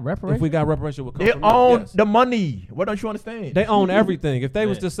people got reparations. If we got reparation, it will come They from them. own Yes. the money. What don't you understand? They own everything. If they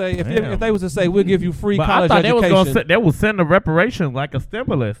was to say, Damn. if they was to say, we'll give you free But I college thought they was education. gonna they was send the reparations like a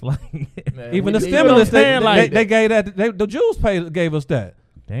stimulus. Like, Man, Even we the need- stimulus, You know what I'm saying? Like- they gave that. The Jews gave us that.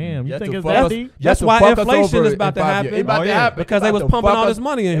 damn, you Just think to it's fuck that us- deep? just That's to why fuck us inflation over is about in to 5 happen. years. It's about Oh, to yeah. happen. Because It's they about was to pumping fuck all us- this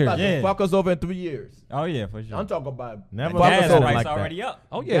money in it's here. about to Yeah. fuck us over in 3 years. Oh yeah, for sure. I'm talking about Never fuck gas us over. price like that. already up.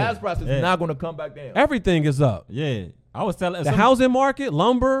 Oh yeah, Gas prices Yeah. is not going to come back down. everything is up. Yeah, I was telling The housing market,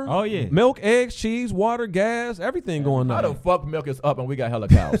 lumber, Oh, yeah. milk, eggs, cheese, water, gas, everything going How the up. fuck milk is up and we got hella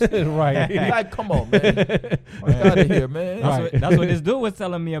cows? Right. Like, come on, man. Get out of here, man. That's what this dude was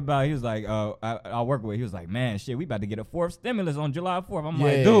telling me about. He was like, I work with. He was like, man, shit, we about to get a 4th stimulus on July 4th. I'm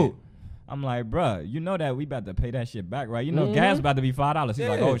like, Yeah. dude. I'm like, bruh, you know that we about to pay that shit back, right? You know, gas about to be $5. He's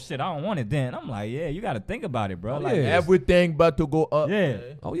like, Yeah. oh shit, I don't want it then. I'm like, yeah, you got to think about it, bro. Oh, like, yeah. Everything about to go up. Yeah. man.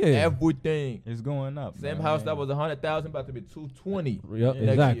 Oh yeah. Everything. it's going up. Same man. house that was 100,000 about to be 220. Yep,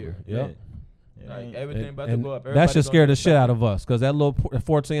 next exactly. year. Yep. Like, everything about to And go up. that Everybody should scare gonna the get shit back. out of us because that little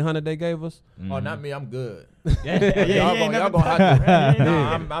 1,400 they gave us. Oh, not me. I'm good. Y'all gonna have to. Nah,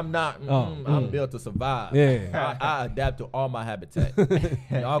 Yeah. I'm not. Oh, I'm built to survive. Yeah. I adapt to all my habitat.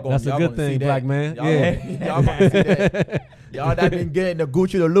 Y'all gonna, That's a y'all good gonna thing, see that. black man. Y'all Yeah. y'all gonna see that. Y'all that been getting the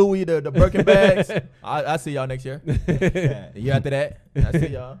Gucci, the Louis, the Birkin bags. I see y'all next year. The year after that, I see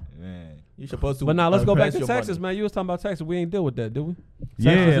y'all. Man. You supposed to. But now let's go back impress to your Texas, money. man. You was talking about Texas. We ain't deal with that, do we?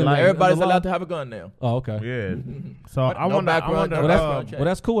 Yeah, Texas and like, Everybody's the law? allowed to have a gun now. Oh, okay. Yeah. So But I no wonder. background, no Well, that's, background check. well,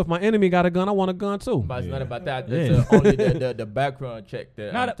 that's cool. If my enemy got a gun, I want a gun too. But it's not about that. Yeah. It's only the background check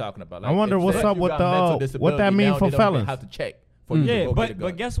that Not I'm a- talking about. I wonder if what's say up you with got the, mental what that disability, mean now for they don't felons? have to check for you to Yeah, go get a gun.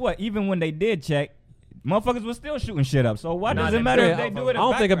 but guess what? Even when they did check, motherfuckers was still shooting shit up. So why Nah, does they it matter do. if they do it? I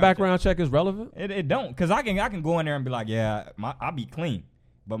don't think a background check is relevant. It don't, cause I can go in there and be like, yeah, I'll be clean,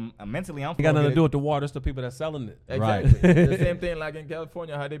 but mentally I'm. It got nothing to do with the war. It's the people that's selling it. Exactly. The same thing like in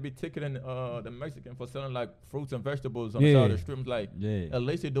California, how they be ticketing the Mexican for selling like fruits and vegetables on the side of the street. Like, Yeah. at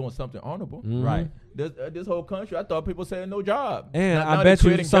least they're doing something honorable. Mhm. Right. This whole country, I thought people saying no job. And Now I they bet you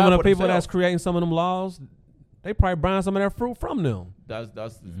creating some of job the for people themselves. that's creating some of them laws, they probably buying some of that fruit from them. That's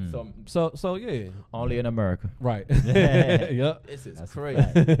some So yeah, Only in America. right. Yeah. Yep. This is That's a crazy.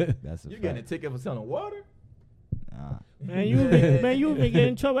 That's a You getting a ticket for selling water? Nah. Man, you been getting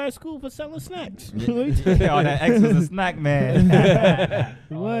in trouble at school for selling snacks. Yeah, all that X was a snack, man.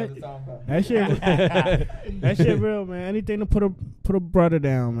 What? That shit real, man. Anything to put a brother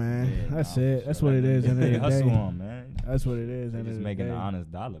down, man. Yeah, That's nah, it. for That's sure. what it is. End of the Hustle day. on, man. That's what it is. They End of just the making day. an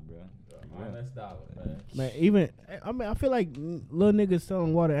honest dollar, bro. Honest dollar, man. Man, even I mean, I feel like little niggas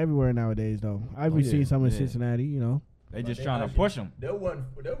selling water everywhere nowadays, though. I've been seeing some in yeah. Cincinnati, you know. They just They trying to actually- push them. They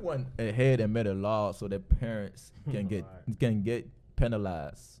went ahead and made a law so that parents can get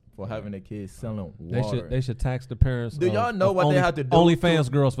penalized for having their kids selling water. They should tax the parents. Do y'all know of what they have to do OnlyFans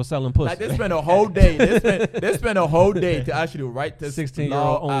to- girls for selling pussy. Like they spend a whole day. They spend a whole day to actually write this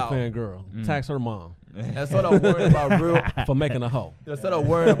 16-year-old law out. OnlyFans girl tax her mom Instead of worrying about real, for making a hoe. instead of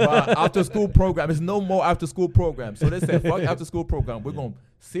worrying about after school program, it's no more after school program. So they said, fuck after school program. We're gonna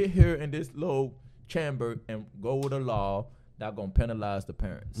sit here in this little chamber and go with a law that gonna penalize the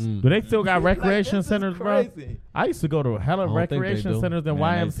parents. Do they still got Like, recreation this is centers, bro? crazy. I used to go to hella don't think they recreation do. centers and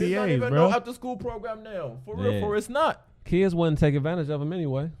Man, It's not YMCA's, even bro. no after school program now. For real, Yeah. for it's not. Kids wouldn't take advantage of them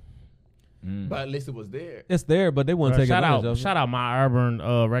anyway. But at least it was there. It's there, but they wouldn't Bro, take advantage of it. shout out my urban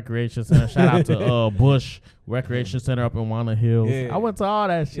recreation center. Shout out to Bush Recreation Center up in Walnut Hills. Yeah. I went to all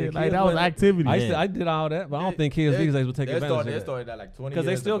that shit. Yeah, like kids that was wouldn't- activity. I did all that, but I don't think kids these days would take advantage They of it. started that like 20 Because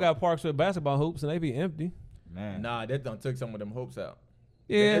they years still ago. got parks with basketball hoops and they be empty. Man. Nah, they done took some of them hoops out.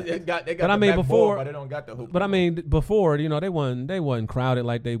 Yeah, They got but I the mean backboard, before, but they don't got the hoop. but I mean before, you know, they wasn't crowded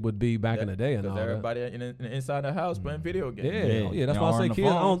like they would be back in the day and all because that. everybody inside the house playing video games. Yeah, Yeah. that's Y'all why I on say the kids.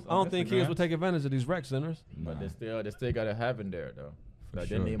 I phones, don't on think Instagram. kids would take advantage of these rec centers. But they still got to have in there though. Like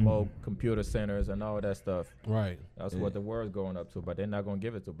sure. they need more computer centers and all that stuff. Right. That's Yeah. what the world's going up to. But they're not gonna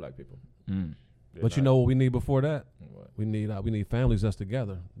give it to black people. Mm. They're But you not. know what we need before that? What? We need families that's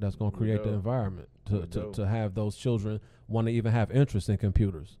together. That's gonna We create the do. environment We to do. to have those children want to even have interest in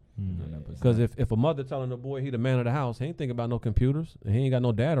computers. 100%. Because if a mother telling the boy he the man of the house, he ain't think about no computers. And he ain't got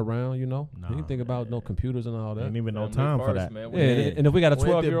no dad around, you know. He ain't think about no computers and all that. Ain't even no Family time for first, that. man. Yeah, and if we got a we need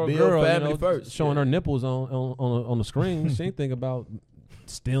to 12-year-old build girl, you family know, first, showing yeah. her nipples on the screen, she ain't think about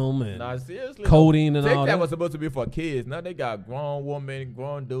STEM and Nah, seriously. coding and Take all that that. was supposed to be for kids. Now they got grown women,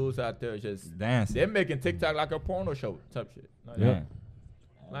 grown dudes out there just Dancing. they're making TikTok like a porno show type shit. Like, Man.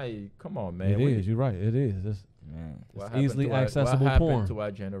 like, come on, man. It is. You're right. It is. Man. What It's happened easily to our- accessible what happened porn. to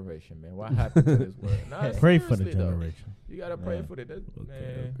our generation, man? What happened to this world? Nah, Pray for the seriously, though. generation. You gotta pray Man. for it. That- Okay,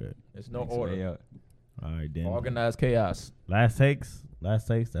 man, okay. it's no Makes way order. up. All right, then. Organized chaos. Last takes. That's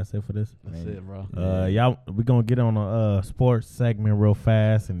it for this. That's it, bro. Y'all, we gonna get on a sports segment real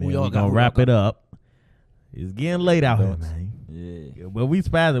fast, and then We we all gonna got- wrap it up. It's getting late out here, Adults. man. Yeah. But we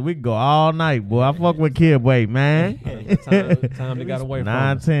spazzing. We can go all night, boy. I fuck with Kid Wait, man. Time to got away from.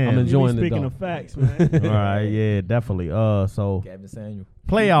 9, us. 10. I'm enjoying it Speaking though. of facts, man. All right, yeah, definitely. So Gavin Samuel.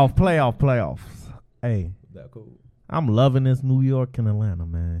 playoffs. Hey, That cool. I'm loving this New York and Atlanta,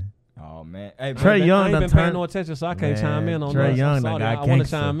 man. Oh man. Hey, Trey but- Young I ain't done been paying turned- no attention, so I can't Man, chime in on Trey that. Young I'm done sorry, got I want to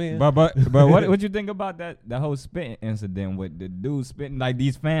gangster. chime in. But what you think about that whole spitting incident with the dude spitting, like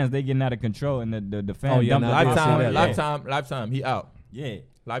these fans, they getting out of control and the fans Oh, yeah, dumping nah, I the did see that. Lifetime. He out. Yeah.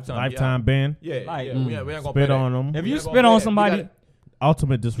 Lifetime Lifetime ban. Yeah, Like, yeah. We ain't gonna Spit play that. on them. If We you ain't gonna spit play on that. somebody, You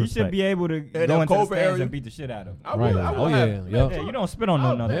Ultimate you disrespect. should be able to the go into the COVID stands area. and beat the shit out of them. I Right. will- I will Oh, have- yeah, man, yup. Yeah, you don't spit on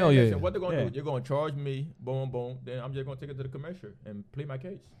no nothing. Hell yeah. What they're gonna Yeah. do? You're gonna charge me, boom, boom. Then I'm just gonna take it to the commissioner and plead my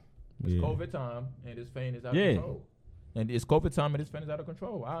case. It's Yeah. COVID time and this fan is out Yeah. of control. And it's COVID time and this fan is out of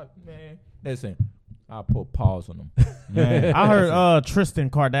control. Man, listen, I put pause on them. Man. I heard Tristan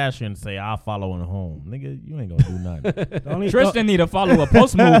Kardashian say, "I'll follow him home." Nigga, you ain't gonna do nothing. The only Tristan need to follow a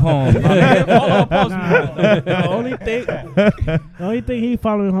post move home. Follow a post move. the only thing he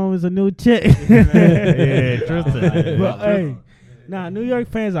following home is a new chick. Yeah, Tristan. But hey, New York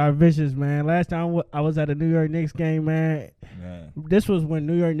fans are vicious, man. Last time I was at a New York Knicks game, man. This was when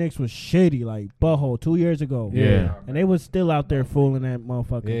New York Knicks was shitty, like butthole 2 years ago. Yeah. And they was still out there fooling that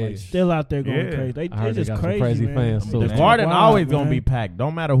motherfucker. Yeah. Like, still out there going Yeah. crazy. They I heard they just got some crazy, crazy man. fans, too. The Man. Garden Wild, always man. gonna be packed,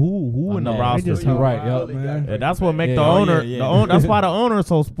 don't matter who in the know. roster. They just You're right, Wild, yep. they got Yeah, that's what make Yeah. the Oh, owner. yeah. That's why the owner is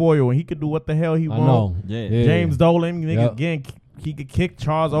so spoiled. He could do what the hell he I want. know. Yeah. James Dolan, nigga, Yep. again, he could kick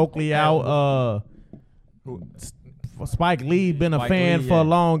Charles Oakley out. Spike Lee been a Spike fan Lee, for a yeah.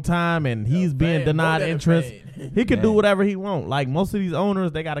 long time, and he's being Fan, denied more than a interest. fan. He can do Man. whatever he want. Like most of these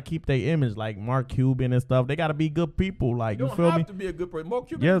owners, they got to keep their image. Like Mark Cuban and stuff, they got to be good people. Like You you don't feel have me? to be a good person. Mark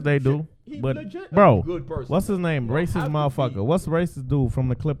Cuban, Yes, they do. He But legit a bro, good person. what's his name? You don't Racist have to be. motherfucker. What's the racist dude from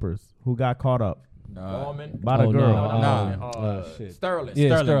the Clippers who got caught up Norman. by the girl? Shit. Sterling.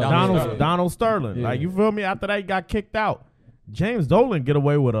 Yeah, Sterling. Donald Donald Sterling. Yeah. Like you feel me? After that, he got kicked out. James Dolan get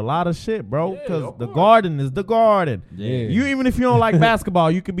away with a lot of shit, bro. Yeah, Because of the course. Garden is the Garden. Yeah. You even if you don't like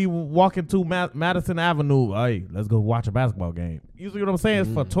basketball, you could be walking to Madison Avenue. Hey, let's go watch a basketball game. You see what I'm saying?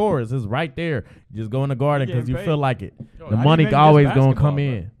 It's for tourists. It's right there. You just go in the Garden You because you getting feel paid. like it. Yo, The not money even always just gonna basketball, come bro.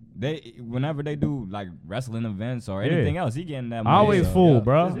 in. They whenever they do like wrestling events or Yeah. anything else, he getting that money. Always so. full, yeah.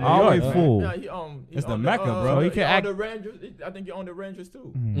 bro. It's New Always York, full. man. Yeah, It's the owned Mecca, bro. So he can owned act- the Rangers. I think he owned the Rangers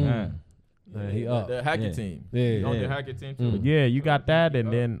too. Man. Man, he up. The Hackett Yeah. team. Yeah. He owned Yeah. the Hackett team too. Mm. Yeah, you got that,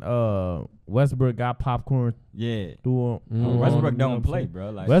 and then Westbrook got popcorn Yeah. through him. Mm. Westbrook You know what don't I'm play, saying? bro.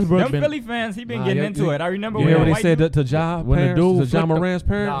 Like Westbrook them been- Philly fans, he been Nah, getting yeah, into yeah. it. I remember You when hear what the he white said dude- to Ja When the parents, dude to Ja flicked the- Morant's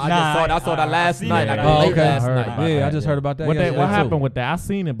parents? Nah, Nah, I saw that last seen night. that. I Oh, late okay. last I heard night. about Yeah, I that, just yeah. heard about that. What yesterday, happened too. with that? I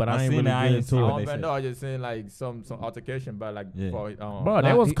seen it, but I ain't seen really it. I get ain't seen into it. it. They I said. don't know. I just seen like some altercation, but like Yeah. for, Bro, they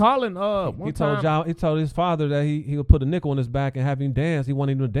Nah, was he- calling He one told time. he told his father that he would put a nickel on his back and have him dance. He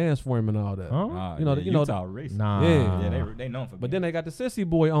wanted him to dance for him and all that. Huh? Ah, You know, yeah, you know, Utah race. Nah. Yeah. Yeah, they known for. But then they got the sissy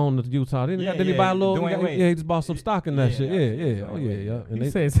boy on the Utah. Then Yeah, he yeah, buy a little. Dwayne He Wade. he just bought some stock in that Yeah, shit. yeah, Yeah. Dwayne Oh yeah, Wade. yeah. And He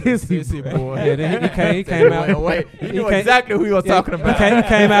they, said sissy Sissy boy. boy. yeah, then he came out. Wait, he you know came- exactly who he was talking about. He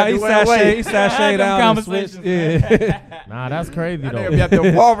came out. He Dwayne Wade. sashayed Them out and switched. conversations, Yeah. Nah, that's crazy That though. nigga be at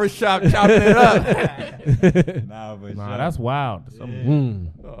the barber shop chopping it up. Nah, but Nah, sure. that's wild. Some- Mm.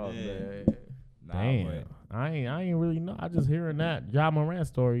 Oh Yeah. man. Nah, Damn. but- I ain't really know. I just hearing that Ja Morant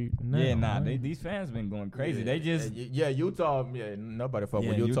story. Now, Yeah, nah, man. these fans been going crazy. Yeah, They just yeah, Utah. Yeah, nobody fuck Yeah,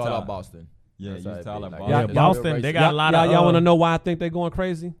 with Utah, Utah. or Boston. yeah, That's how it Utah be. like Like, Boston. Yeah, Y'all- Boston. They got a lot of. Y'all want to know why I think they're going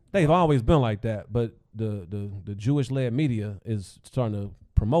crazy? They've always been like that, but the Jewish-led media is starting to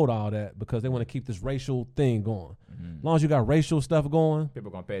promote all that because they want to keep this racial thing going. As long as you got racial stuff going,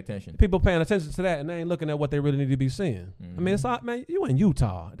 People gonna pay attention. people paying attention to that and they ain't looking at what they really need to be seeing. I mean, it's not, man. You in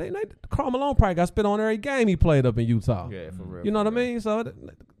Utah? Karl Malone probably got spit on every game he played up in Utah. Yeah, for real. You know for what I real. mean? So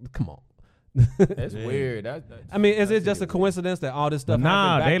come on. That's weird. I mean, is it just a coincidence that all this stuff?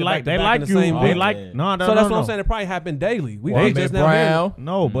 Nah, happened they back like to back they to back like in the you. same They week? like Yeah. no. So that's what no. I'm saying. It probably happened daily. We Kwame just now hearing it. Brown.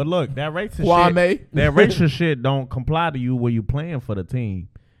 No, but look, that racist shit. Kwame. That racist shit don't comply to you when you playing for the team.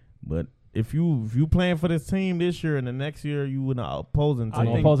 But if you playing for this team this year and the next year you in the opposing I team,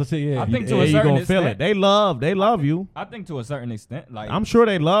 think- Opposed to yeah. I think to yeah, a you certain gonna feel extent- it. They love you. I think to a certain extent, like I'm sure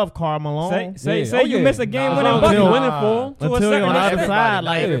they love Karl Malone. say Yeah. say Oh, you yeah. miss a game Nah, winning until- bucket. Until- winning for him. To a until you're certain on the other extent. side,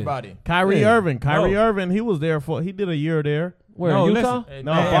 like everybody. Kyrie Yeah. Irving. Kyrie Irving, he was there for. He did a year there. Where No, Utah? listen.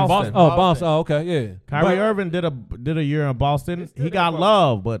 No, Man, Boston. Oh, Boston. Oh, okay, yeah. Kyrie But- Irving did a year in Boston. still He did got well.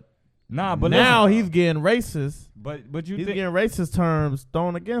 love, but Nah, but now listen, he's getting racist. but you He's think getting racist terms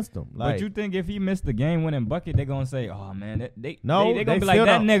thrown against him. Like, but you think if he missed the game winning bucket, they gonna say, oh man, they No, gonna they be like still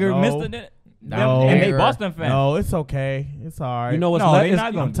that don't. nigga No. missed it. No. And they Nigger. Boston fans. no, it's okay. It's all right. You know what's No, le- they it's-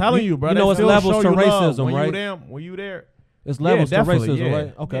 not gonna- I'm telling you, bro. You they know it's still levels show to you love racism, when right? You there, when you there. It's levels to definitely, racism, yeah.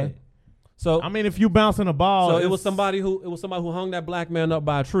 right? Okay. Yeah. So I mean, if you bouncing a ball, so it it's- was somebody who hung that black man up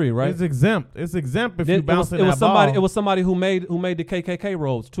by a tree, right? It's exempt. It's exempt if Then you bouncing it was that somebody. ball. It was somebody who made the KKK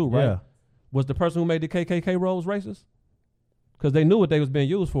rolls too, right? Yeah. Was the person who made the KKK rolls racist? Because they knew what they was being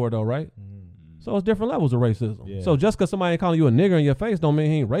used for, though, right? So it's different levels of racism. Yeah. So just because somebody ain't calling you a nigger in your face don't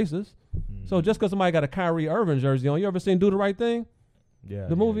mean he ain't racist. So just because somebody got a Kyrie Irving jersey on, you ever seen Do the Right Thing? Yeah,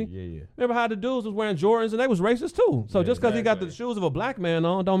 The movie? Yeah. Remember how the dudes was wearing Jordans and they was racist too. So just because he got the shoes of a black man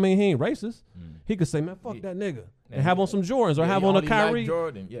on, don't mean he ain't racist. He could say, man, fuck that nigga, and have on some Jordans or have on a Kyrie.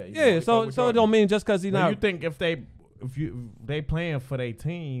 Jordan. Yeah. Yeah. So it don't mean just because he Now not. you think if they playing for their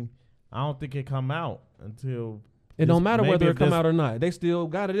team, I don't think it come out until It don't Just matter maybe whether if it come this- out or not. They still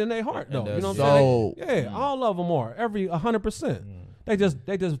got it in their heart, though. their You know what soul. I'm saying? Yeah, all of them are. Every 100%. They just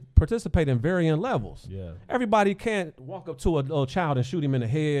participate in varying levels. Yeah. Everybody can't walk up to a little child and shoot him in the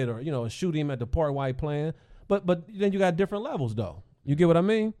head, or shoot him at the park while he playing. But then you got different levels though. You get what I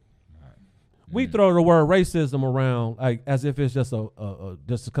mean? We throw the word racism around like as if it's just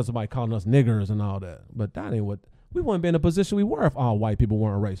just because somebody calling us niggers and all that. But that ain't what we wouldn't be in the position we were if all white people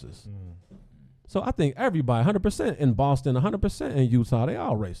weren't racist. So I think everybody, 100% in Boston, 100% in Utah, they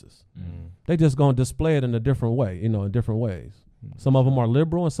all racist. They just gonna display it in a different way, in different ways. Some of them are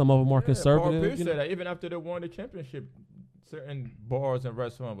liberal and some of them are conservative. Paul Pierce said that even after they won the championship, certain bars and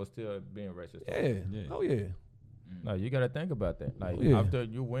restaurants were still being racist. Yeah. Oh yeah. No, you gotta think about that. Like after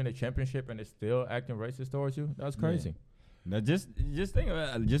you win a championship and it's still acting racist towards you, that's crazy. Now just think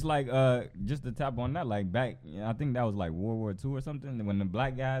about it, just like just to tap on that, like back, I think that was like World War II or something, when the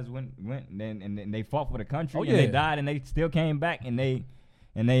black guys went then they fought for the country and they died and they still came back and they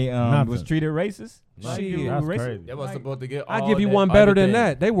was treated racist. Shit, that's racist. crazy. They was supposed to get. I give you one better than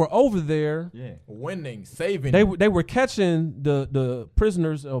that. They were over there. Yeah. Winning, saving. They were catching the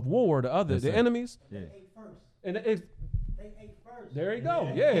prisoners of war, the enemies. Yeah. And there you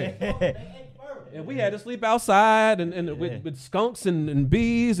go. Yeah. And we had to sleep outside and with skunks and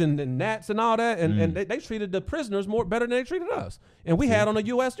bees and gnats and all that. And they treated the prisoners better than they treated us. And we had on a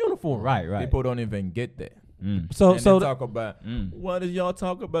U.S. uniform. Right. People don't even get that. So And they talk about what did y'all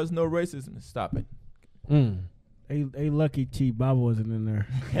talk about? It's no racism. Stop it. They lucky T Baba wasn't in there.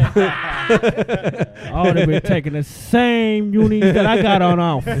 I would have been taking the same unis that I got on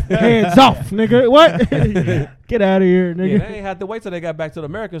off. Hands off, nigga. What? Get out of here, nigga. Yeah, they ain't had to wait till they got back to the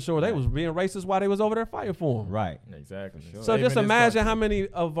American shore. They was being racist while they was over there fighting for them. Right. Exactly. Sure. So just imagine how many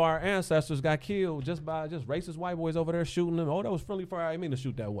of our ancestors got killed just by racist white boys over there shooting them. Oh, that was friendly fire. I didn't mean to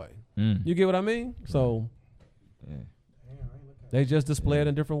shoot that way. You get what I mean? So they just display it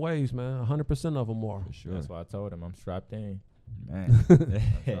in different ways, man. 100% of them are. Sure. That's why I told him I'm strapped in.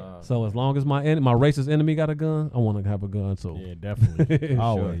 Man. So as long as my racist enemy got a gun, I want to have a gun too. Yeah, definitely.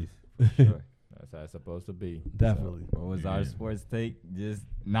 Always. Sure. That's how it's supposed to be. Definitely. What was our sports take? Just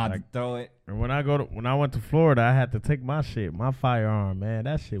not to throw it. And when I went to Florida, I had to take my firearm, man.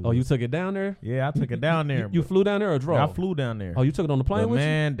 That shit was. Oh, you took it down there? Yeah, I took it down there. You flew down there or drove? I flew down there. Oh, you took it on the plane But with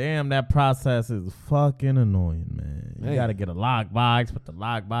man, damn, that process is fucking annoying, man. You Man. gotta get a lockbox, put the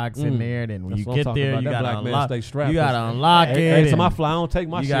lockbox in there. Then when That's you what I'm get talking there, about. you That gotta black man unlock. stay strapped. You gotta unlock it. Every time I and fly, I don't take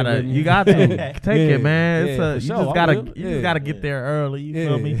my you shit gotta, with me. you got to take it, man. Yeah, It's for you sure. just I gotta, will. you just gotta get there early. You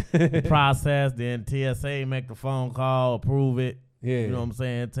feel me? Yeah. Process, then TSA make the phone call, approve it. Yeah. You know what I'm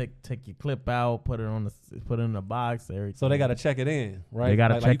saying? Take your clip out, put it in the box. Everything. So they got to check it in, right? They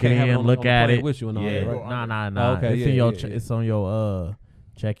gotta you check it can't have in, on the- look on the at plane it. with you and all Yeah, that, right? nah. Okay, It's yeah, in your yeah. it's on your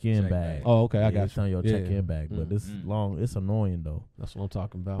check-in bag. Oh, okay, I got It's you. on your Yeah. check-in bag, but it's long. It's annoying though. That's what I'm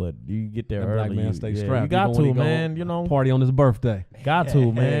talking about. But you get there That early. black man you, stay yeah, strapped. You got even when he to, go man. You know, party on his birthday. got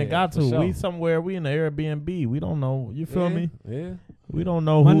to, man. Yeah, Got for to. sure. We somewhere. We in the Airbnb. We don't know. You feel me? Yeah. We don't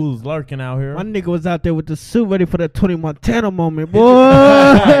know My- who's lurking out here. My nigga was out there with the suit ready for that Tony Montana moment, boy.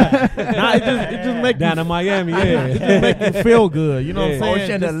 Nah, it just make Down you, in Miami, it yeah. just make you feel good. You know Yeah. what I'm saying?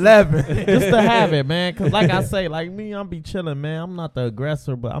 Ocean Just- 11. just to have it, man. Cause like I say, like me, I'm be chilling, man. I'm not the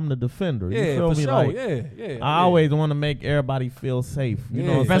aggressor, but I'm the defender. You Yeah, feel for me? sure. Like Yeah. I always want to make everybody feel safe. You know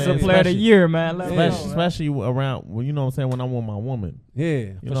what I'm Defensive saying? player of the Especially- year, man. Let 'em know, man. Especially around, well, you know what I'm saying, when I'm with my woman. Yeah,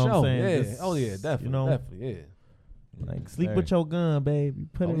 You for know what I'm sure. saying? Yeah. Just, Oh yeah, definitely. you know, Definitely. Yeah. Like, sleep Sir. with your gun, baby.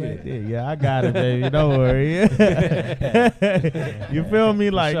 Put it Oh, right there. Yeah, I got it, baby. Don't worry. You feel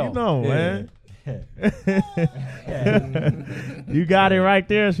me? Like, sure. you know, Yeah. man. You got it right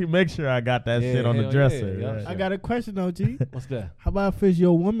there. She make sure I got that Yeah, shit on the hell dresser. yeah, Yeah. I got a question, OG. What's that? How about if it's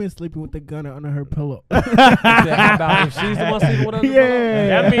your woman sleeping with the gunner under her pillow? How about if she's the one sleeping with her?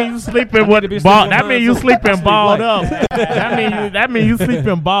 Yeah. That means you sleeping I need to be with sleeping ball. with That mine, means you too. sleeping Sleep balled light. up. That mean you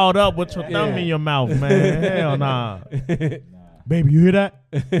sleeping balled up with your thumb Yeah. in your mouth, man. Hell nah. Baby, you hear that?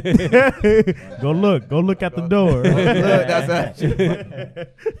 Go look at the door. That's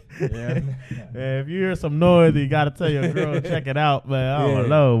Yeah, if you hear some noise, you gotta tell your girl check it out, man. I Yeah. don't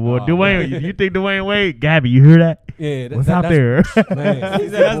know, boy. Oh, Dwayne, you think Dwayne Wade? Gabby, you hear that? Yeah. What's out there? Man. He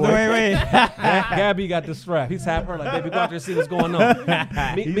said that's the way. Gabby got the strap. He's having her like, baby, go out there and see what's going on.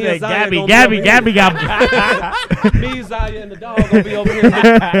 Me, He me said, and Zaya Gabby, gonna Gabby, be over Gabby got Me, Zaya, and the dog gonna be over here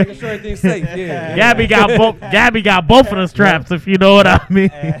making sure everything's safe. Yeah. Gabby got both of the straps, if you know what I mean.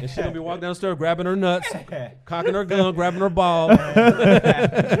 And she gonna be walking down the stairs, grabbing her nuts, cocking her gun, grabbing her ball. We can't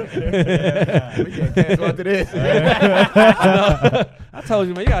cancel after this. I told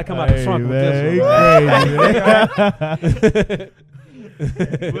you, man, you gotta come out the trunk with man, this he one. crazy, man.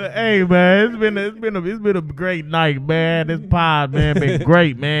 But hey, man, it's been a great night, man. This pod, man, been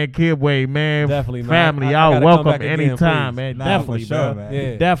great, man. Kidway, man, Definitely, man. family, I y'all gotta come welcome back again, anytime, please. man. Nah, Definitely, for sure, bro. man.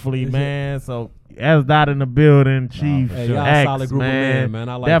 Yeah. Definitely, man. So as that in the building, Chief Hey, y'all X, solid group of men, man.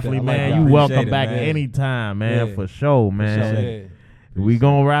 I like definitely, that. I like man. that. You Appreciate welcome it, back man. anytime, man, Yeah. for sure, man. So, yeah. We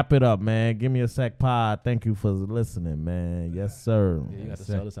gonna wrap it up, man. Give me a sec pod. Thank you for listening, man. Yes, sir. Yeah, you got to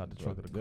sell this out the truck of the